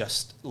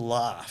 just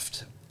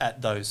laughed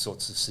at those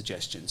sorts of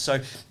suggestions. So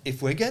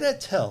if we're going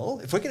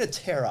to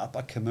tear up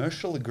a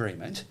commercial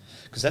agreement,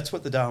 because that's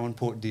what the Darwin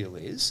Port deal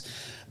is,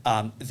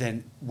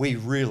 then we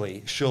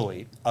really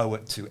surely owe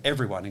it to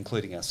everyone,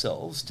 including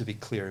ourselves, to be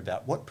clear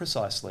about what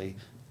precisely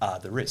are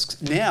the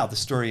risks. Now the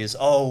story is,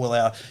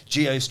 our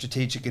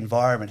geostrategic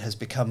environment has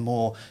become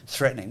more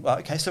threatening. Well,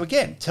 okay, so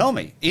again, tell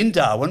me, in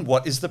Darwin,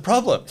 what is the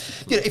problem?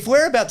 If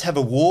we're about to have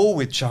a war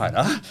with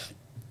China,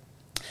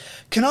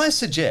 can I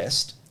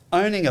suggest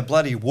owning a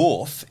bloody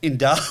wharf in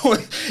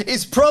Darwin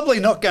is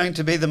probably not going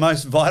to be the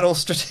most vital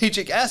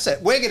strategic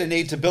asset. We're going to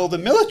need to build a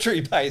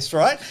military base,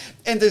 right?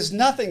 And there's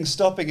nothing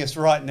stopping us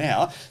right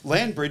now.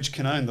 Landbridge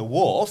can own the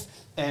wharf,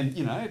 and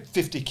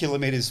 50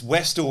 kilometres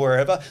west or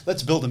wherever,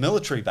 let's build a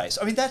military base.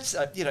 I mean, that's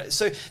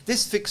so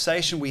this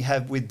fixation we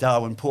have with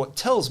Darwin Port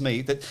tells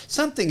me that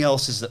something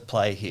else is at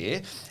play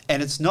here,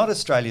 and it's not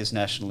Australia's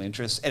national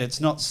interest, and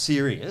it's not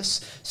serious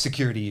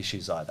security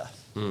issues either.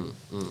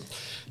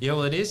 Yeah,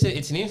 well, it's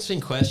an interesting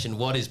question.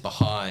 What is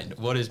behind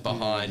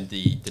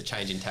the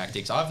change in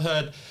tactics? I've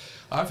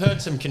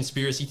heard some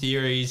conspiracy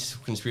theories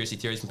from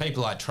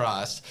people I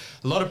trust.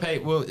 A lot of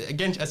people, well,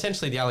 again,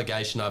 essentially the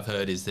allegation I've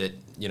heard is that,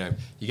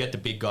 you get the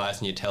big guys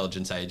in the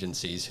intelligence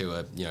agencies who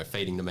are,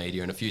 feeding the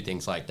media and a few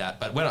things like that.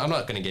 But I'm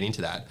not going to get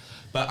into that.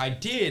 But I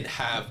did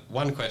have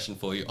one question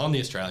for you on the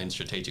Australian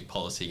Strategic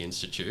Policy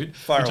Institute.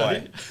 Fire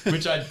away.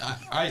 Which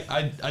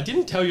I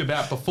didn't tell you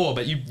about before,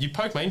 but you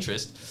poked my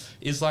interest,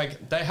 is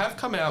like they have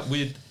come out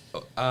with,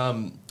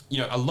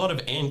 a lot of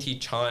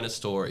anti-China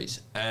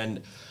stories.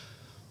 And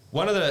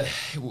one of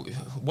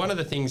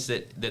the things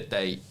that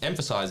they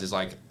emphasise is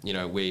like,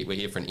 we're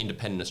here for an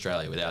independent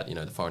Australia without,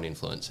 the foreign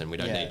influence, and we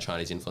don't need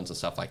Chinese influence and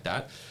stuff like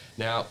that.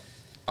 Now,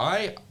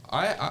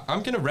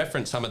 I'm going to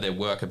reference some of their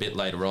work a bit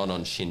later on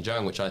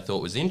Xinjiang, which I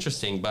thought was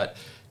interesting, but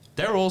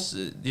they're also,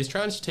 the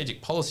Australian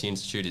Strategic Policy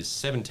Institute is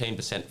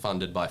 17%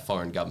 funded by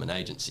foreign government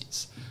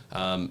agencies,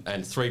 and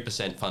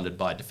 3% funded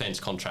by defence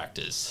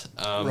contractors.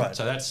 Right.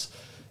 So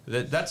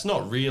that's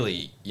not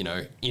really,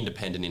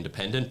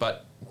 independent,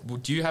 but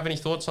do you have any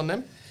thoughts on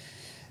them?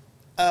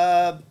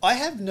 I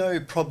have no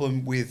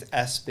problem with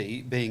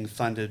ASPI being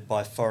funded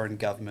by foreign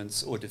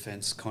governments or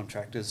defence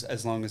contractors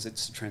as long as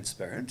it's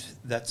transparent.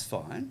 That's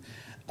fine.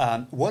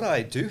 What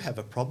I do have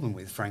a problem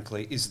with,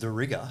 frankly, is the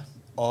rigour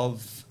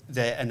of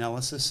their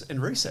analysis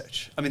and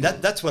research. I mean,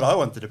 that's what I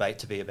want the debate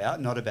to be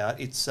about, not about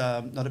its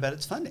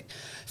funding.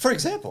 For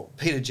example,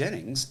 Peter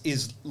Jennings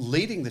is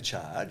leading the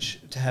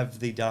charge to have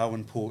the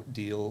Darwin Port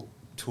deal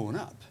torn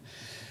up.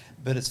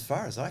 But as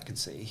far as I can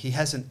see, he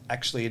hasn't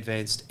actually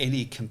advanced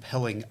any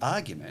compelling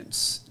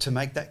arguments to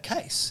make that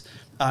case.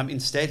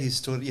 Instead, he's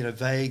sort of,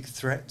 vague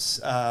threats.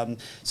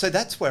 So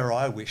that's where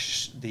I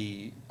wish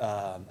the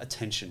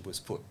attention was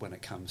put when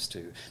it comes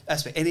to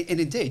aspect. And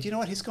indeed, you know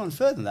what? He's gone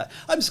further than that.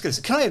 I'm just going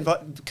to say,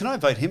 can I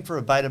vote him for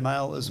a beta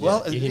male as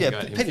well?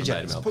 Peter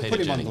Jennings. Put Peter him on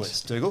the Jennings.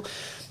 list, Dougal.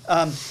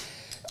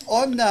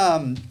 On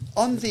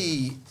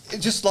the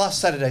just last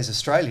Saturday's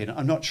Australian,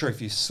 I'm not sure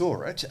if you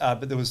saw it,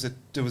 but there was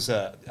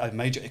a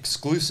major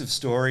exclusive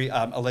story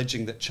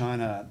alleging that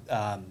China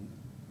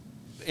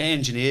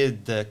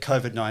engineered the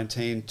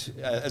COVID-19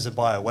 as a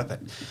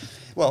bioweapon.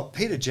 Well,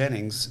 Peter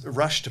Jennings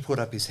rushed to put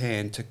up his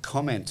hand to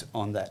comment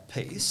on that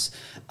piece,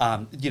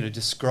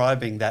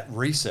 describing that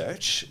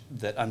research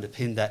that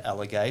underpinned that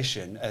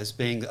allegation as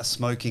being a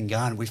smoking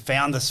gun. We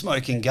found the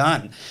smoking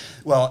gun.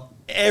 Well,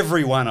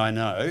 everyone I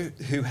know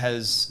who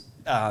has,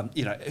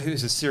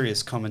 who's a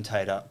serious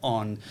commentator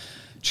on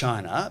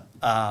China,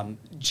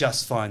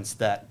 just finds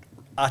that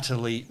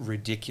utterly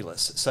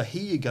ridiculous. So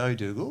here you go,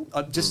 Dougal.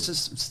 Just to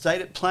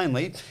state it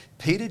plainly,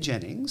 Peter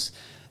Jennings,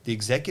 the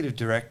Executive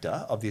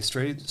Director of the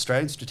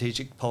Australian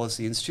Strategic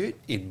Policy Institute,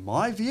 in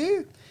my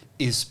view,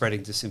 is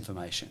spreading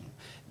disinformation.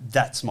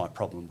 That's my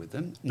problem with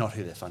them, not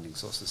who their funding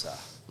sources are.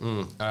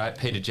 All right,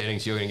 Peter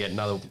Jennings, you're going to get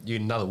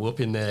another whoop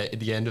in there at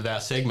the end of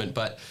our segment.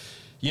 But,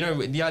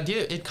 the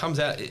idea, it comes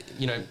out,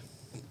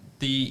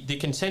 the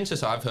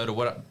consensus I've heard of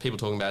what people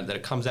talking about, that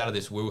it comes out of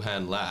this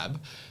Wuhan lab.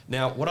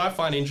 Now, what I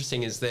find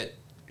interesting is that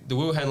the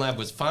Wuhan lab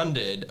was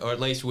funded, or at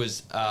least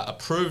was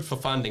approved for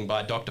funding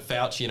by Dr.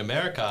 Fauci in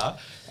America.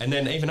 And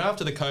then even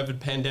after the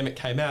COVID pandemic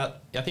came out,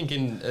 I think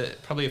in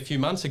probably a few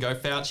months ago,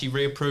 Fauci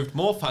reapproved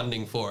more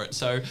funding for it.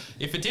 So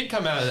if it did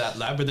come out of that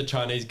lab with the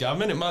Chinese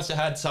government, it must have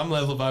had some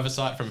level of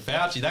oversight from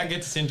Fauci. That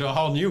gets us into a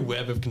whole new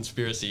web of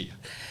conspiracy.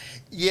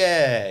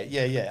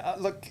 Yeah.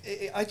 Look,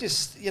 I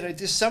just,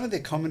 just some of their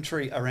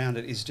commentary around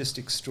it is just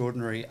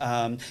extraordinary.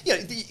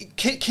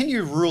 Can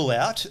you rule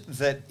out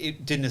that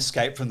it didn't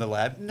escape from the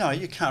lab? No,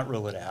 you can't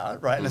rule it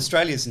out, right? And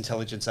Australia's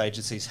intelligence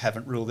agencies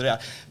haven't ruled it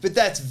out. But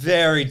that's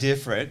very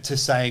different to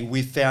saying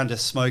we found a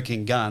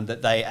smoking gun,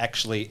 that they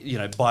actually,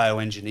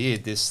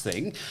 bioengineered this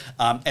thing,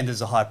 and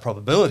there's a high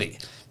probability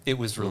it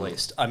was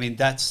released. I mean,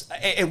 that's...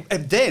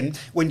 And then,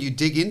 when you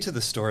dig into the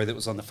story that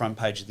was on the front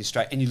page of the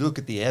Australian, and you look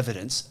at the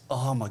evidence,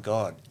 oh my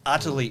God,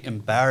 utterly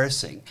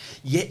embarrassing.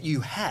 Yet you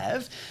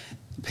have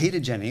Peter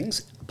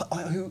Jennings,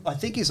 who I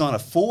think is on a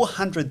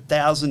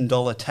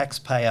 $400,000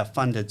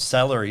 taxpayer-funded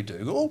salary,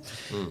 Dougal,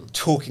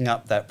 talking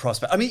up that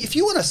prospect. I mean, if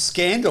you want a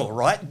scandal,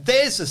 right,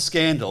 there's a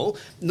scandal,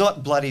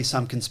 not bloody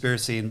some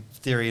conspiracy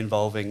theory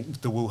involving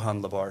the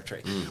Wuhan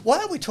laboratory. Why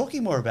aren't we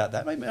talking more about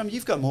that? I mean,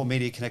 you've got more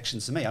media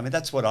connections than me. I mean,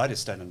 that's what I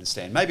just don't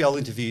understand. Maybe I'll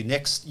interview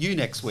you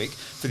next week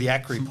for the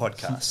ACRI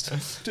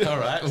podcast. All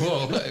right.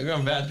 Well,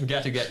 I'm about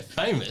to get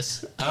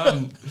famous.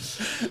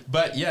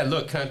 But yeah,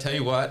 look, can I tell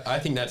you what? I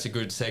think that's a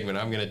good segment.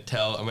 I'm going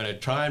to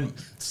try and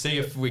see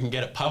if we can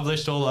get it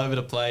published all over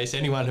the place.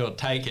 Anyone who'll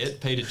take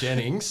it, Peter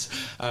Jennings,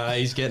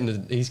 he's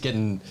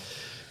getting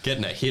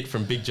a hit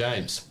from Big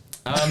James.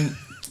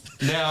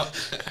 Now,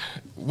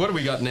 what do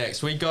we got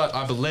next?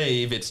 I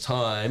believe it's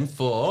time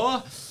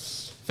for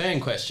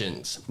fan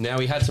questions. Now,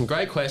 we had some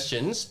great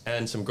questions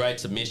and some great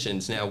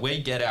submissions. Now,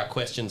 we get our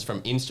questions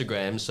from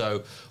Instagram,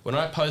 so when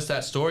I post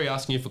that story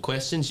asking you for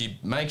questions, you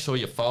make sure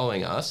you're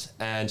following us,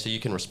 and so you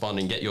can respond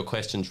and get your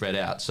questions read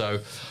out. So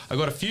I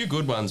got a few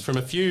good ones from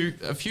a few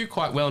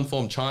quite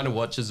well-informed China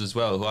watchers as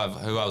well,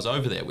 who I was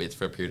over there with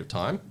for a period of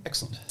time.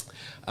 Excellent.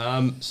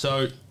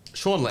 So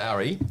Sean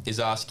Lowry is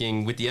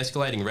asking, with the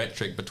escalating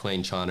rhetoric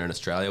between China and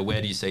Australia,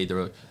 where do you see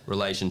the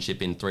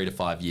relationship in 3 to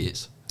 5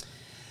 years?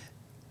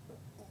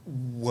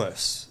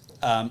 Worse.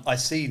 I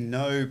see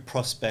no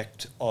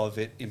prospect of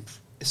it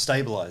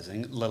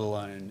stabilising, let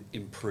alone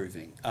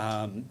improving.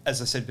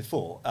 As I said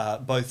before,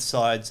 both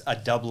sides are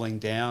doubling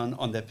down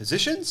on their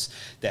positions,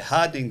 they're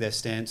hardening their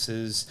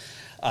stances,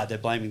 they're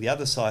blaming the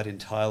other side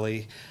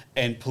entirely,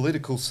 and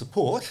political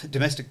support,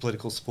 domestic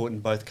political support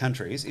in both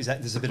countries, is that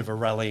there's a bit of a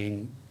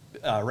rallying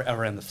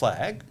around the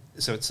flag,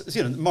 So it's,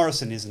 you know,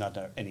 Morrison isn't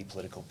under any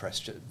political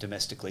pressure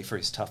domestically for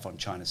his tough on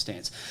China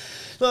stance.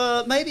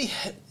 Maybe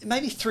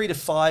 3 to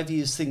 5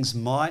 years things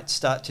might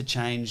start to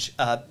change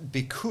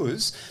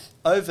because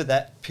over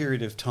that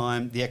period of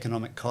time, the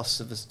economic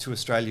costs to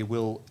Australia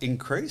will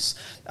increase.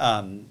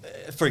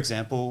 For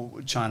example,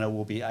 China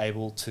will be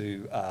able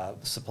to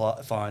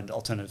find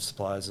alternative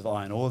suppliers of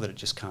iron ore that it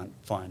just can't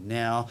find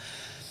now.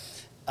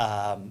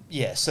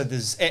 So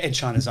and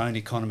China's own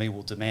economy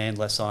will demand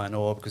less iron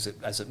ore because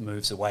as it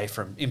moves away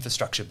from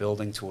infrastructure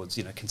building towards,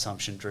 you know,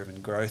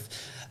 consumption-driven growth.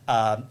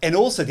 And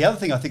also the other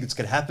thing I think that's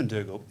going to happen,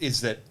 Dougal, is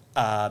that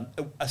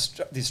the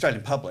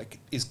Australian public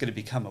is going to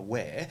become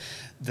aware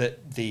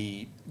that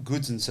the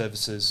goods and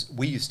services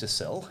we used to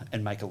sell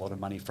and make a lot of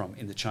money from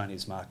in the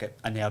Chinese market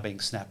are now being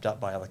snapped up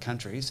by other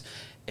countries.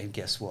 And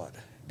guess what?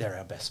 They're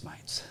our best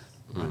mates.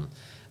 Right?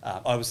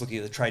 I was looking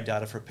at the trade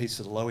data for a piece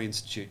of the Lowy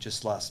Institute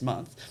just last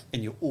month,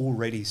 and you're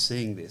already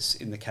seeing this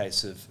in the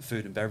case of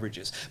food and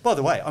beverages. By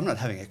the way, I'm not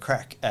having a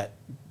crack at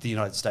the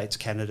United States,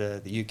 Canada,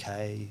 the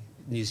UK,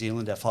 New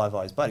Zealand, our Five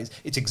Eyes buddies.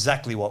 It's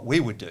exactly what we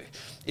would do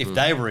if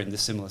they were in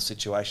this similar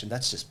situation.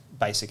 That's just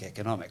basic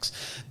economics.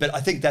 But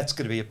I think that's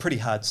going to be a pretty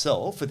hard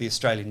sell for the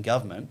Australian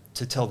government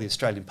to tell the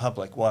Australian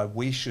public why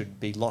we should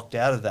be locked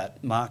out of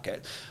that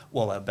market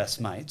while our best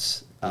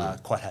mates are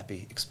quite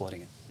happy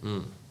exploiting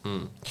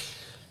it.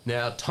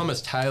 Now,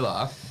 Thomas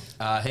Taylor,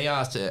 he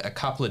asked a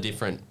couple of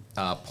different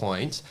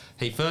points.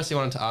 He firstly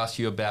wanted to ask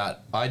you about,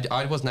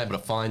 I wasn't able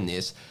to find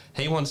this,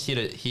 he wants to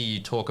hear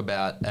you talk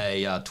about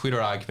a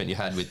Twitter argument you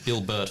had with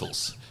Bill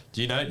Birtles.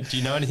 Do you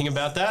know anything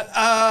about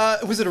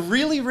that? Was it a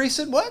really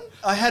recent one?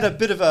 I had a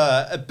bit of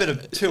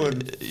to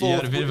and forth. You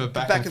had a bit of a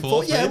back and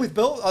forth. Yeah, with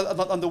Bill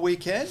on the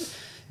weekend.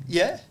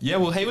 Yeah. Yeah,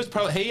 well,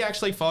 he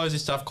actually follows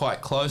his stuff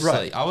quite closely.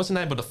 Right. I wasn't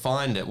able to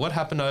find it. What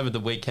happened over the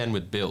weekend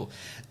with Bill?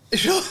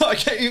 Sure.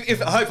 Okay.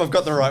 I hope I've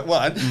got the right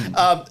one.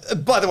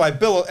 By the way,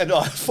 Bill and I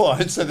are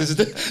fine, so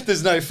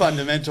there's no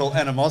fundamental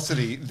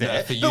animosity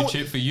there. No,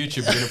 for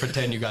YouTube, we're going to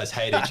pretend you guys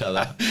hate each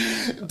other.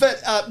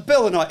 But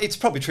Bill and I, it's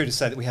probably true to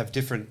say that we have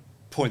different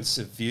points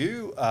of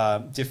view,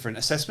 different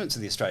assessments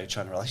of the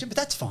Australia-China relationship, but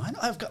that's fine.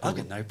 I've got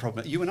no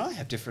problem. You and I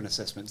have different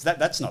assessments.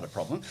 That's not a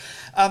problem.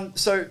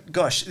 So,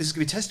 gosh, this is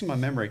going to be testing my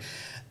memory.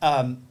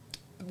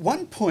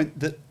 One point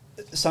that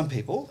some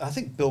people, I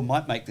think Bill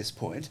might make this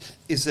point,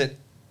 is that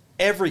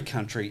every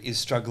country is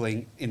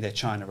struggling in their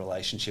China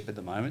relationship at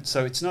the moment,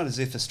 so it's not as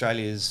if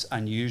Australia is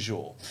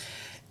unusual.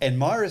 And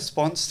my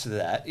response to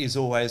that is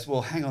always,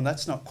 well, hang on,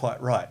 that's not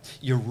quite right.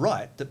 You're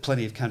right that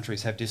plenty of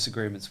countries have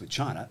disagreements with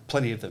China,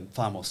 plenty of them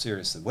far more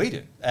serious than we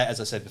do. As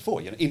I said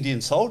before, you know,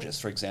 Indian soldiers,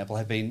 for example,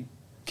 have been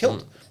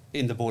killed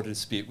in the border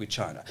dispute with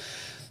China.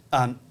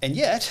 And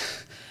yet,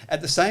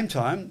 at the same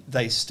time,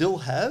 they still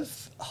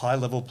have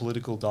high-level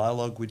political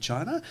dialogue with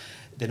China.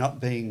 They're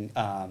not being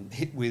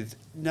hit with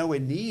nowhere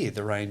near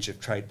the range of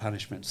trade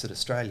punishments that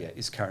Australia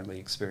is currently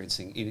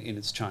experiencing in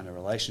its China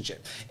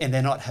relationship. And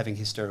they're not having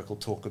hysterical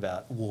talk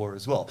about war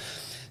as well.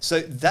 So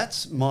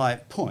that's my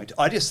point.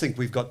 I just think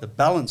we've got the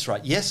balance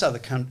right. Yes,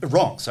 we've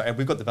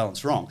got the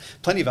balance wrong.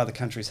 Plenty of other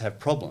countries have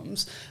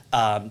problems,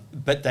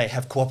 but they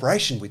have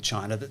cooperation with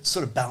China that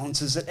sort of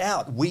balances it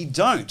out. We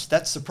don't.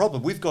 That's the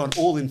problem. We've gone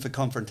all in for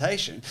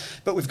confrontation,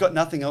 but we've got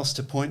nothing else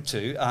to point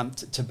to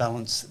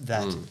balance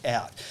that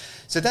out.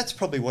 So that's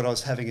probably what I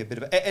was having a bit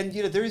of. And,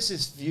 you know, there is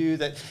this view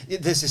that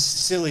there's this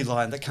silly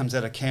line that comes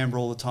out of Canberra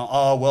all the time.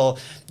 Oh, well,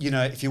 you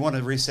know, if you want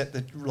to reset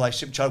the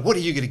relationship with China, what are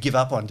you going to give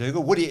up on,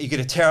 Dougal? What are you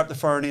going to tear up the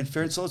foreign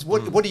interference laws?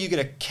 What are you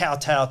going to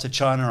kowtow to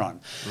China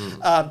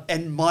on?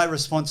 And my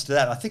response to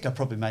that, I think I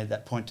probably made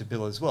that point to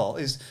Bill as well,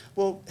 is,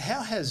 well,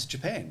 how has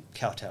Japan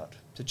kowtowed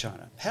to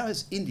China? How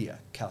has India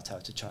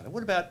kowtowed to China?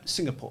 What about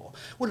Singapore?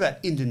 What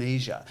about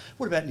Indonesia?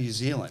 What about New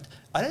Zealand?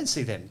 I don't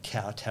see them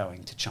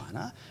kowtowing to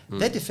China.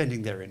 They're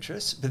defending their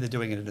interests, but they're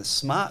doing it in a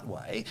smart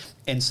way,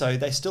 and so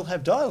they still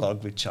have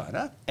dialogue with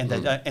China, and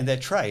they don't, and their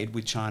trade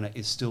with China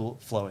is still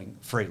flowing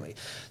freely.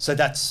 So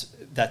that's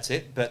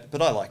it.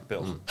 But I like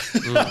Bill.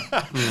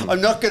 I'm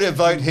not going to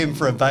vote him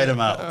for a beta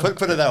male.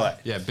 Put it that way.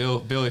 Yeah,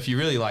 Bill. If you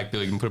really like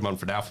Bill, you can put him on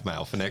for an alpha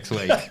male for next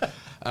week.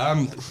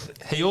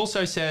 He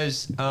also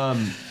says.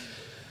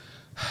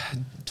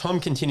 Tom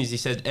continues, he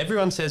said,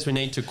 everyone says we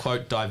need to,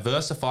 quote,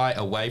 diversify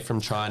away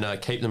from China,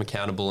 keep them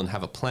accountable and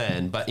have a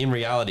plan. But in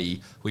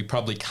reality, we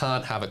probably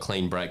can't have a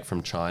clean break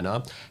from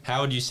China.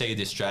 How would you see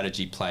this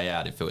strategy play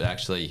out if it were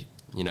actually,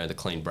 you know, the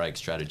clean break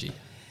strategy?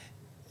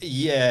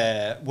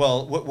 Yeah,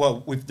 well,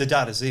 the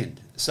data's in.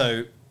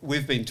 So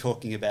we've been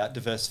talking about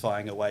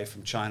diversifying away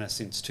from China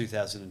since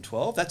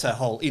 2012. That's our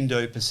whole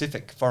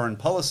Indo-Pacific foreign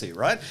policy,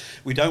 right?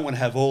 We don't want to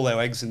have all our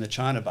eggs in the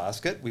China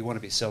basket. We want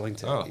to be selling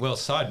to... Oh, well,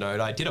 side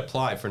note, I did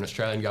apply for an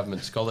Australian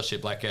government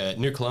scholarship, like a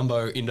New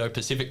Colombo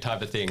Indo-Pacific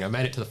type of thing. I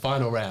made it to the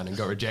final round and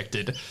got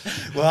rejected.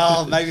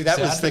 Well, maybe that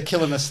was the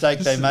killer mistake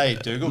they made,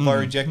 Dougal, by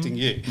rejecting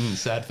you.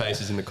 Sad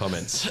faces in the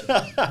comments.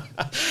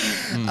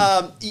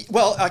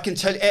 Well, I can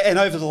tell you, and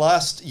over the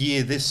last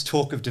year, this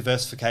talk of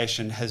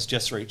diversification has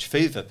just reached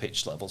fever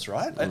pitch level. levels,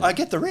 right? I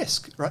get the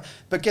risk, right?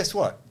 But guess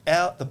what?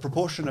 The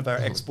proportion of our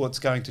exports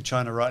going to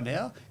China right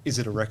now is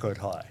at a record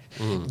high.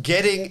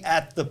 Getting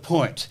at the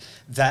point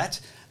that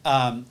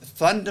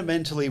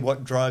fundamentally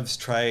what drives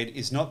trade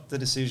is not the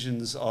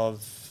decisions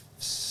of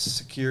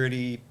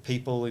security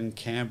people in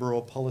Canberra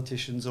or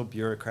politicians or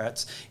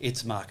bureaucrats,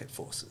 it's market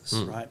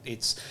forces, right?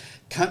 It's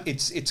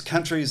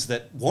countries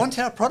that want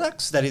our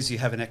products, that is, you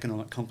have an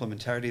economic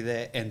complementarity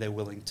there, and they're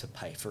willing to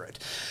pay for it.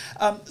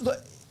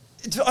 Look,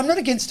 I'm not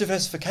against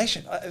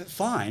diversification,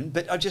 fine,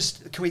 but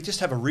can we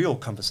just have a real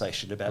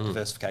conversation about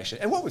diversification?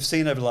 And what we've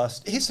seen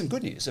here's some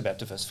good news about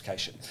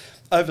diversification.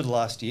 Over the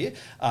last year,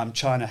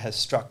 China has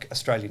struck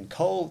Australian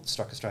coal,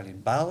 struck Australian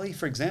barley,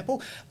 for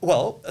example.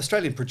 Well,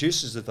 Australian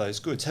producers of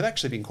those goods have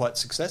actually been quite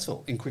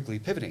successful in quickly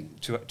pivoting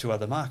to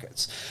other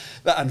markets.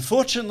 But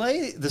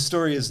unfortunately, the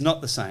story is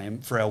not the same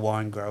for our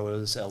wine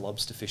growers, our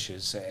lobster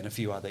fishers, and a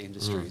few other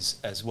industries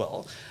as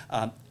well.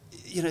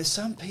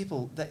 Some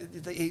people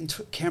in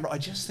Canberra, I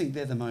just think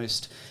they're the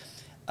most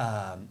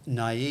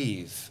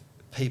naive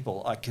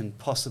people I can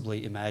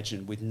possibly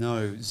imagine, with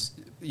no,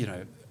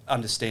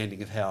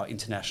 understanding of how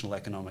international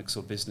economics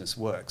or business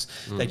works.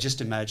 They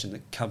just imagine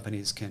that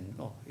companies can,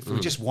 if we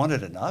just want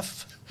it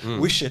enough,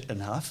 wish it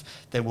enough,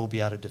 then we'll be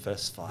able to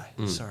diversify.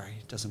 Sorry,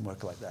 it doesn't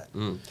work like that.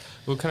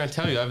 Well, can I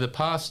tell you, over the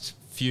past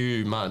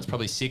few months,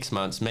 probably 6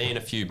 months, me and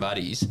a few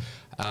buddies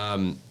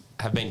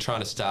have been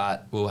trying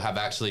to have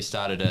actually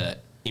started a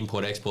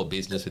import-export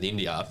business with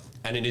India,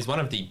 and it is one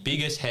of the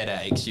biggest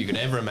headaches you could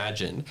ever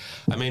imagine.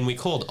 I mean, we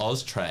called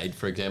Austrade,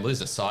 for example. This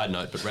is a side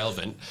note, but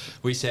relevant.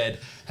 We said,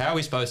 how are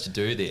we supposed to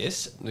do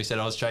this? We said,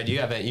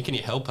 Austrade, can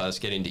you help us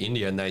get into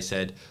India? And they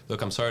said,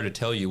 look, I'm sorry to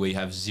tell you, we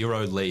have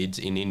 0 leads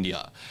in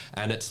India.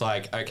 And it's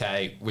like,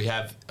 okay, we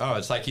have,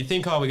 it's like you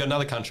think, we got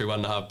another country,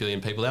 1.5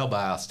 billion people, they'll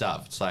buy our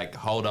stuff. It's like,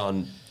 hold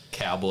on,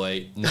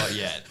 cowboy, not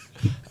yet.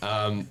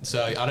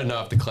 So I don't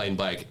know if the clean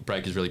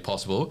break is really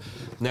possible.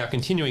 Now,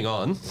 continuing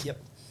on. Yep.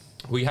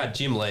 We had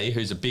Jim Lee,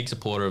 who's a big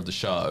supporter of the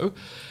show.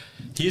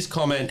 His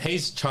comment,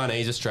 he's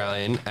Chinese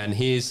Australian, and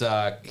his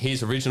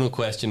original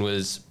question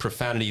was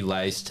profanity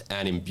laced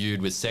and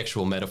imbued with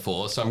sexual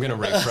metaphor. So I'm going to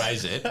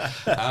rephrase it.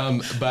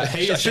 But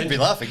I shouldn't be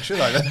laughing, should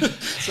I?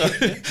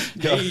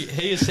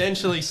 He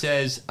essentially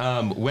says,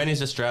 when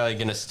is Australia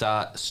going to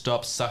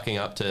stop sucking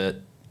up to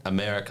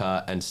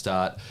America and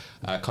start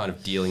kind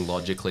of dealing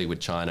logically with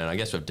China? And I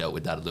guess we've dealt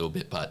with that a little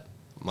bit, but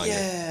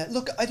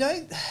look,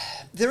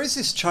 there is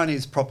this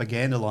Chinese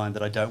propaganda line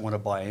that I don't want to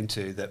buy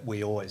into, that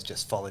we always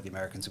just follow the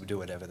Americans and we do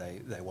whatever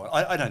they want.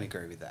 I don't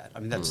agree with that. I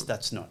mean,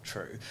 that's not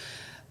true.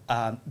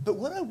 But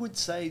what I would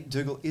say,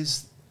 Dougal,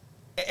 is,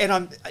 and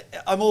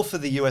I'm all for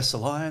the US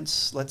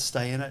alliance, let's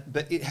stay in it,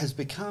 but it has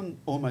become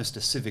almost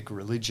a civic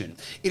religion.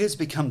 It has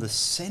become the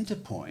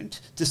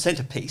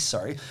centerpiece,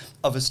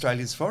 of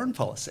Australia's foreign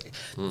policy.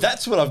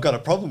 That's what I've got a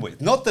problem with.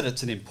 Not that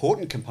it's an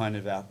important component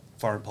of our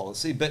foreign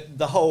policy, but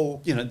the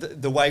whole,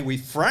 the way we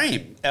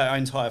frame our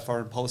entire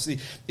foreign policy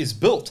is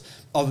built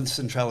on the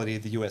centrality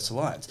of the US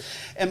alliance.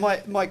 And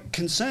my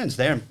concerns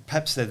there, and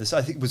perhaps they're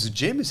I think it was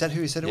Jim, is that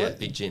who he said it was? Yeah,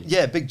 Big Jim.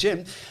 Yeah, Big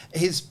Jim.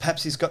 He's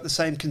got the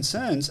same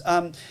concerns.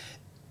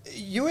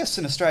 US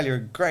and Australia are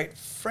great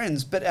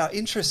friends, but our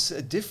interests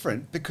are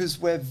different because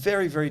we're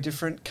very, very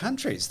different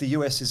countries. The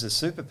US is a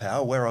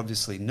superpower, we're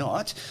obviously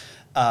not.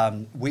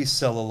 We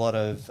sell a lot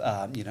of,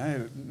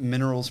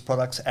 minerals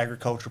products,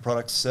 agricultural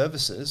products,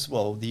 services.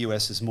 Well, the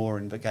US is more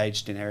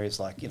engaged in areas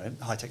like,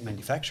 high-tech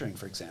manufacturing,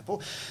 for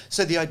example.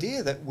 So the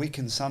idea that we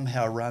can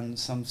somehow run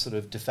some sort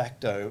of de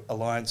facto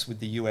alliance with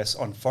the US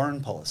on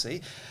foreign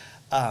policy,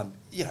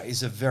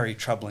 is a very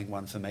troubling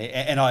one for me.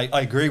 And I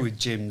agree with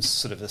Jim's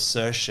sort of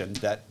assertion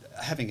that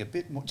having a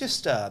bit more,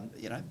 just a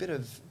bit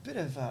of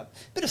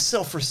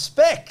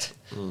self-respect.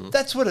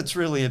 That's what it's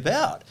really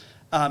about.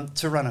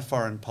 To run a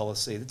foreign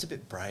policy that's a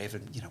bit brave,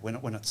 and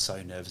we're not so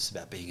nervous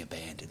about being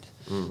abandoned.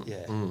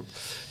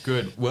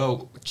 Good.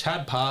 Well,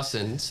 Chad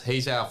Parsons,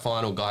 he's our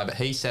final guy, but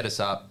he set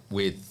us up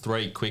with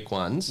 3 quick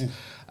ones.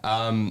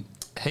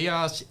 He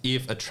asked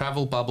if a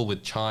travel bubble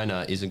with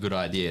China is a good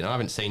idea, and I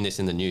haven't seen this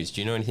in the news.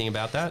 Do you know anything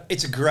about that?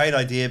 It's a great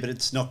idea, but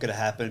it's not going to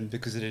happen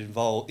because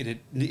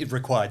it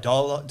requires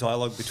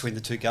dialogue between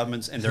the two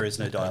governments, and there is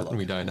no dialogue.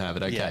 We don't have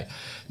it. Okay. Yeah.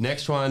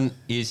 Next one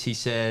is, he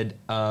said,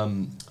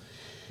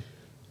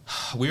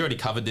 we already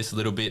covered this a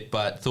little bit,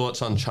 but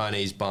thoughts on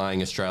Chinese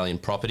buying Australian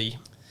property?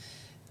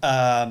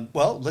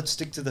 Well, let's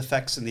stick to the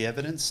facts and the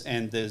evidence,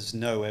 and there's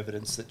no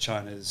evidence that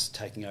China's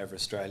taking over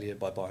Australia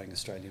by buying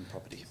Australian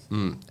property.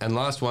 And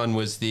last one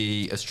was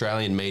the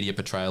Australian media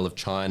portrayal of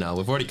China.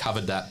 We've already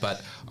covered that,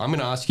 but I'm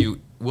going to ask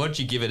you, what would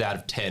you give it out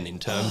of 10 in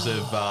terms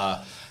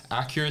of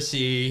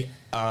accuracy,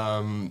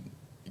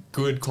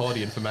 good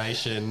quality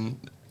information?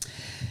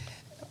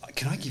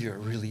 Can I give you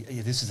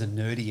this is a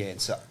nerdy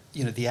answer.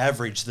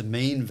 The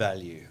mean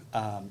value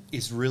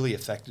is really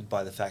affected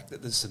by the fact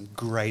that there's some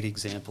great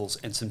examples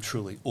and some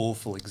truly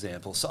awful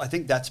examples. So I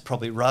think that's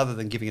probably, rather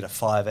than giving it a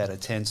 5 out of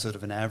 10 sort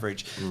of an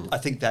average, I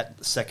think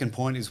that second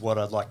point is what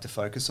I'd like to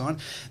focus on.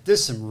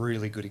 There's some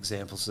really good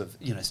examples of,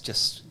 it's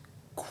just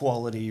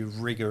quality,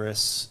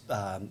 rigorous,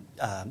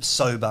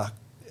 sober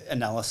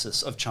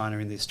analysis of China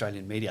in the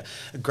Australian media.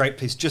 A great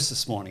piece just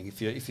this morning,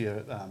 if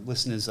your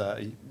listeners,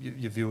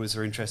 your viewers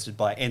are interested,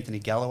 by Anthony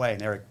Galloway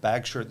and Eric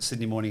Bagshaw at the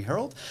Sydney Morning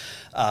Herald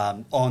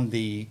on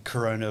the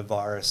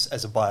coronavirus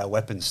as a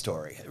bioweapon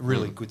story.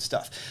 Really good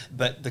stuff.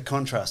 But the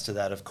contrast to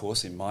that, of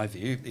course, in my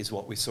view, is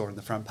what we saw on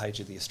the front page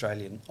of the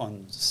Australian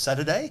on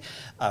Saturday,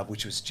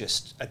 which was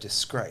just a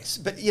disgrace.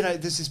 But,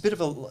 there's this bit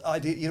of a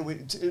idea,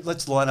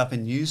 let's line up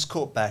in News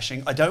Corp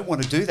bashing. I don't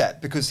want to do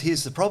that, because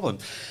here's the problem.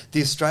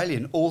 The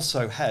Australian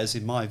also has,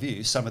 in my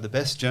view, some of the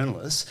best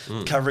journalists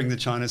covering the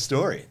China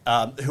story,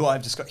 who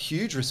I've just got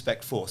huge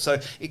respect for. So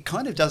it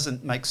kind of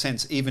doesn't make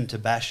sense even to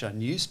bash a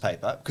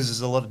newspaper, because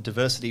there's a lot of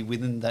diversity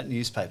within that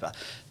newspaper.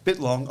 Bit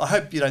long. I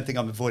hope you don't think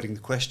I'm avoiding the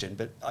question,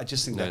 but I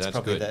just think that's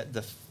probably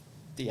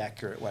the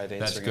accurate way of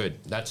answering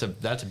it. That's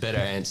good. That's a better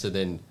answer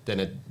than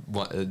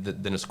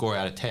a score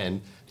out of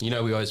 10. We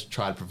always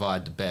try to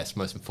provide the best,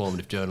 most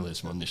informative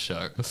journalism on this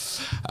show.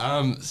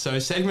 So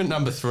segment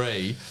number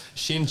 3,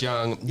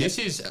 Xinjiang. Yep.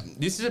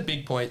 This is a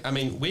big point. I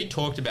mean, we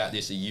talked about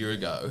this a year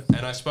ago,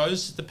 and I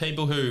suppose the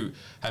people who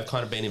have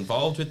kind of been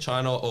involved with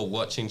China or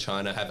watching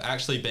China have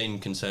actually been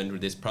concerned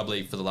with this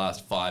probably for the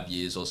last 5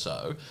 years or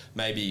so.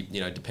 Maybe,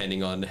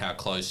 depending on how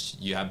close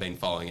you have been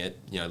following it,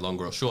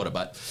 longer or shorter.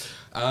 But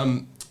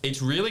it's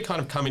really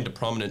kind of come into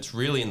prominence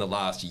really in the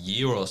last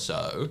year or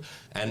so.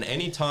 And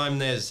anytime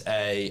there's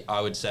I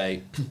would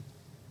say,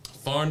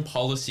 foreign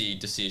policy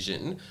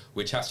decision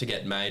which has to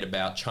get made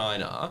about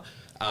China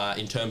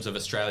in terms of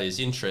Australia's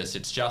interests,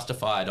 it's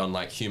justified on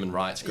like human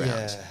rights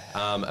grounds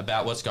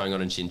about what's going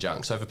on in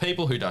Xinjiang. So for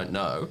people who don't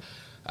know,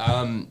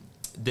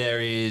 there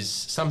is,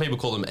 some people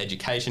call them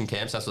education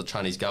camps. That's what the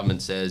Chinese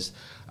government says.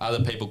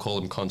 Other people call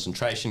them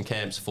concentration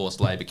camps, forced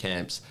labour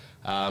camps.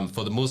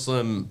 For the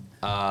Muslim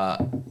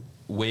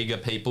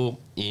Uyghur people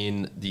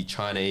in the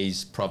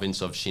Chinese province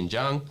of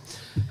Xinjiang.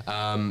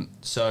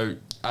 So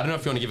I don't know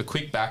if you want to give a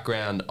quick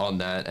background on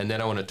that, and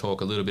then I want to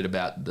talk a little bit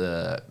about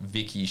the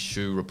Vicky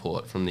Xu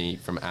report from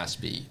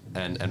ASPI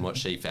and what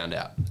she found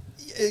out.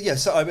 Yeah,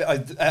 so I'm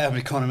an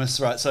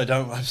economist, right? So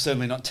I'm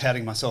certainly not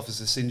touting myself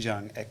as a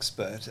Xinjiang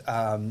expert.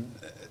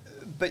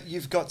 But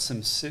you've got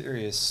some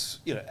serious,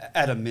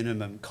 at a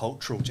minimum,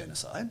 cultural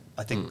genocide.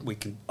 I think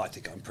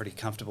I'm pretty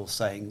comfortable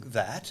saying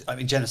that. I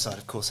mean, genocide,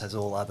 of course, has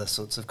all other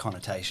sorts of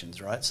connotations,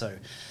 right? So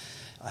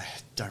I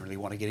don't really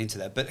want to get into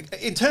that. But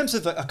in terms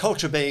of a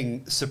culture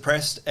being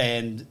suppressed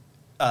and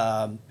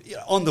on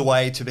the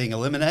way to being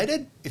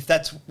eliminated, if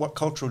that's what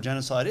cultural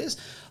genocide is,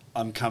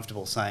 I'm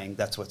comfortable saying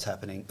that's what's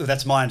happening.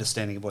 That's my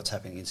understanding of what's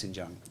happening in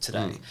Xinjiang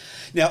today.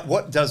 Now,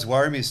 what does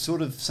worry me is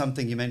sort of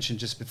something you mentioned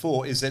just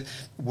before, is that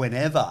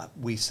whenever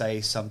we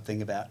say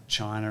something about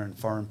China and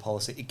foreign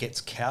policy, it gets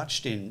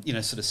couched in,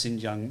 sort of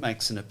Xinjiang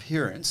makes an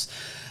appearance.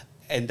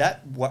 And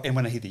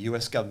when I hear the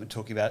US government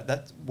talking about it,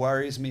 that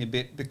worries me a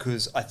bit,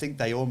 because I think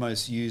they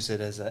almost use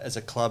it as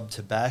a club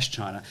to bash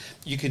China.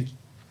 You can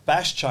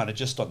bash China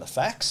just on the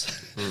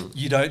facts.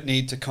 You don't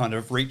need to kind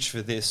of reach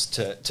for this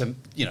to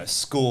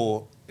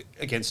score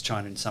against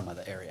China in some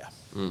other area.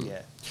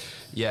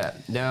 Yeah.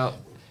 Now,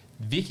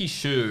 Vicky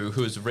Xu,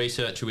 who is a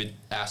researcher with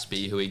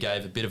ASPI, who we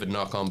gave a bit of a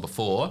knock on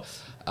before,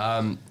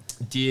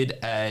 did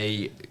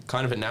a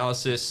kind of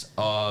analysis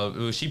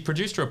of... She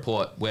produced a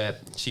report where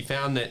she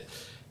found that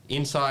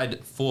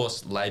inside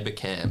forced labour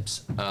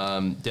camps,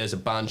 there's a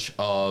bunch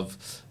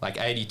of,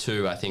 like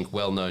 82, I think,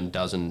 well-known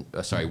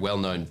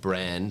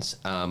brands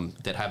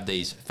that have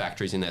these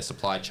factories in their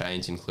supply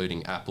chains,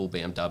 including Apple,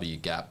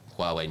 BMW, Gap,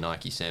 Huawei,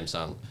 Nike,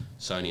 Samsung,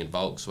 Sony and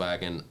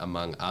Volkswagen,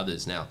 among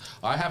others. Now,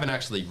 I haven't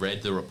actually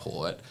read the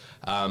report.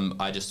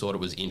 I just thought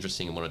it was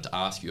interesting and wanted to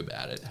ask you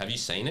about it. Have you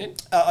seen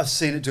it? I've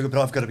seen it, but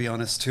I've got to be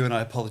honest too, and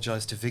I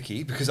apologise to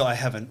Vicky because I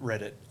haven't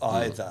read it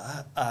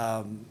either.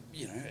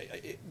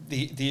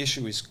 The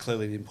issue is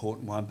clearly an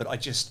important one, but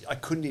I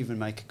couldn't even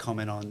make a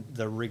comment on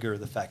the rigour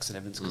of the facts and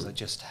evidence because I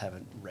just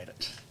haven't read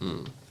it.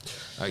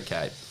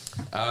 Okay,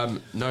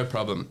 no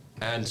problem.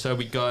 And so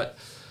we got...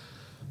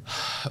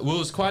 Well, it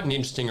was quite an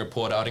interesting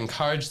report. I'd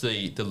encourage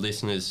the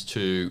listeners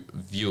to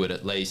view it,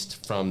 at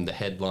least from the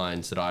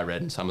headlines that I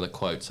read and some of the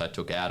quotes I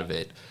took out of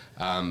it,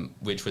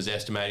 which was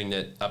estimating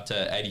that up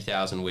to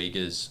 80,000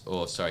 Uyghurs,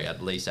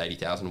 at least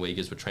 80,000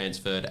 Uyghurs were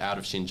transferred out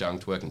of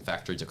Xinjiang to work in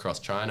factories across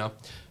China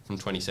from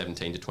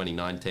 2017 to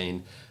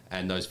 2019,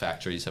 and those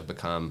factories have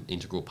become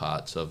integral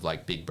parts of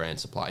like big brand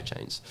supply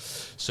chains.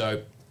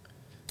 So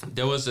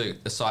there was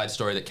a side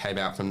story that came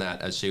out from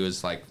that, as she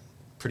was like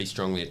pretty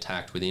strongly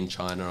attacked within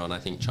China on, I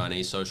think,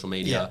 Chinese social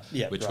media,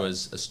 which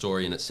was a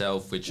story in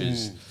itself, which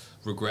is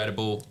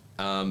regrettable.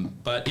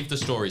 But if the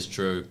story's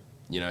true,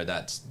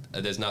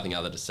 there's nothing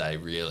other to say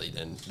really.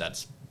 Then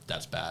that's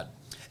bad.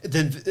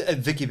 Then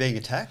Vicky being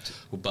attacked?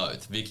 Well,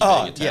 both Vicky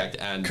being attacked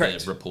and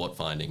correct. the report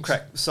findings.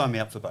 Correct. Sign me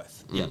up for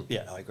both.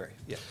 Yeah, I agree.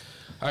 Yeah.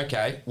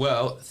 Okay,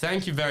 well,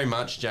 thank you very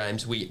much,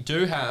 James. We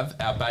do have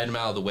our Beta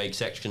Mail of the Week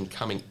section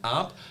coming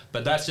up,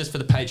 but that's just for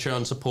the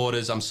Patreon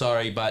supporters. I'm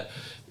sorry, but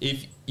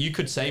if you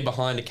could see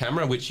behind a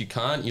camera, which you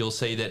can't, you'll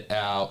see that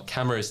our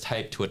camera is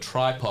taped to a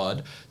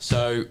tripod.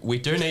 So we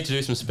do need to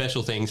do some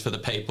special things for the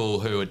people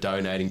who are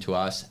donating to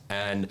us,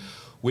 and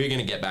we're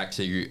going to get back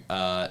to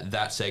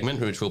that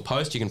segment, which we'll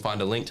post. You can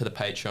find a link to the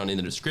Patreon in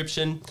the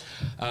description.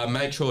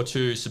 Make sure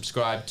to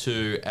subscribe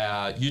to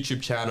our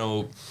YouTube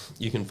channel.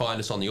 You can find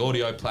us on the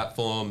audio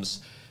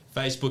platforms,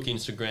 Facebook,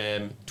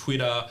 Instagram,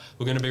 Twitter.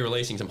 We're going to be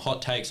releasing some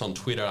hot takes on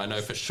Twitter, I know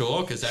for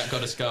sure, because that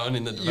got us going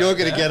in the debate. You're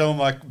going to get all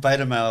my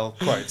beta mail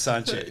quotes,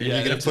 aren't you? Yeah,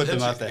 you're going to put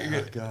them up there.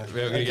 Oh, God.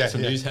 We're going to get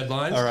some news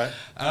headlines. All right.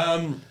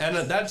 And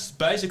that's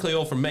basically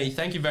all from me.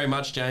 Thank you very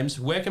much, James.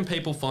 Where can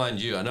people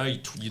find you? I know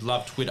you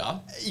love Twitter.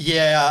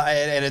 Yeah,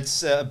 and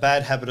it's a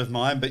bad habit of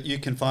mine, but you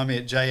can find me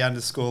at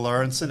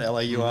J_Laurenson,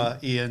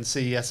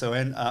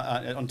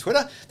 Laurenson, on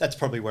Twitter. That's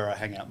probably where I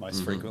hang out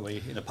most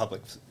frequently in a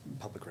public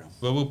realm.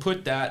 Well, we'll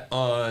put that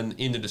on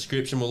in the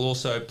description. We'll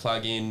also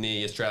plug in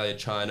the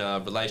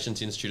Australia-China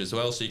Relations Institute as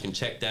well, so you can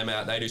check them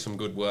out. They do some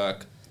good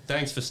work.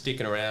 Thanks for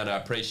sticking around. I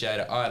appreciate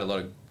it. I had a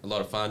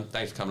lot of fun.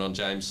 Thanks for coming on,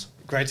 James.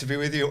 Great to be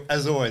with you,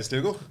 as always,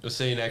 Dougal. We'll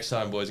see you next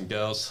time, boys and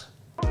girls.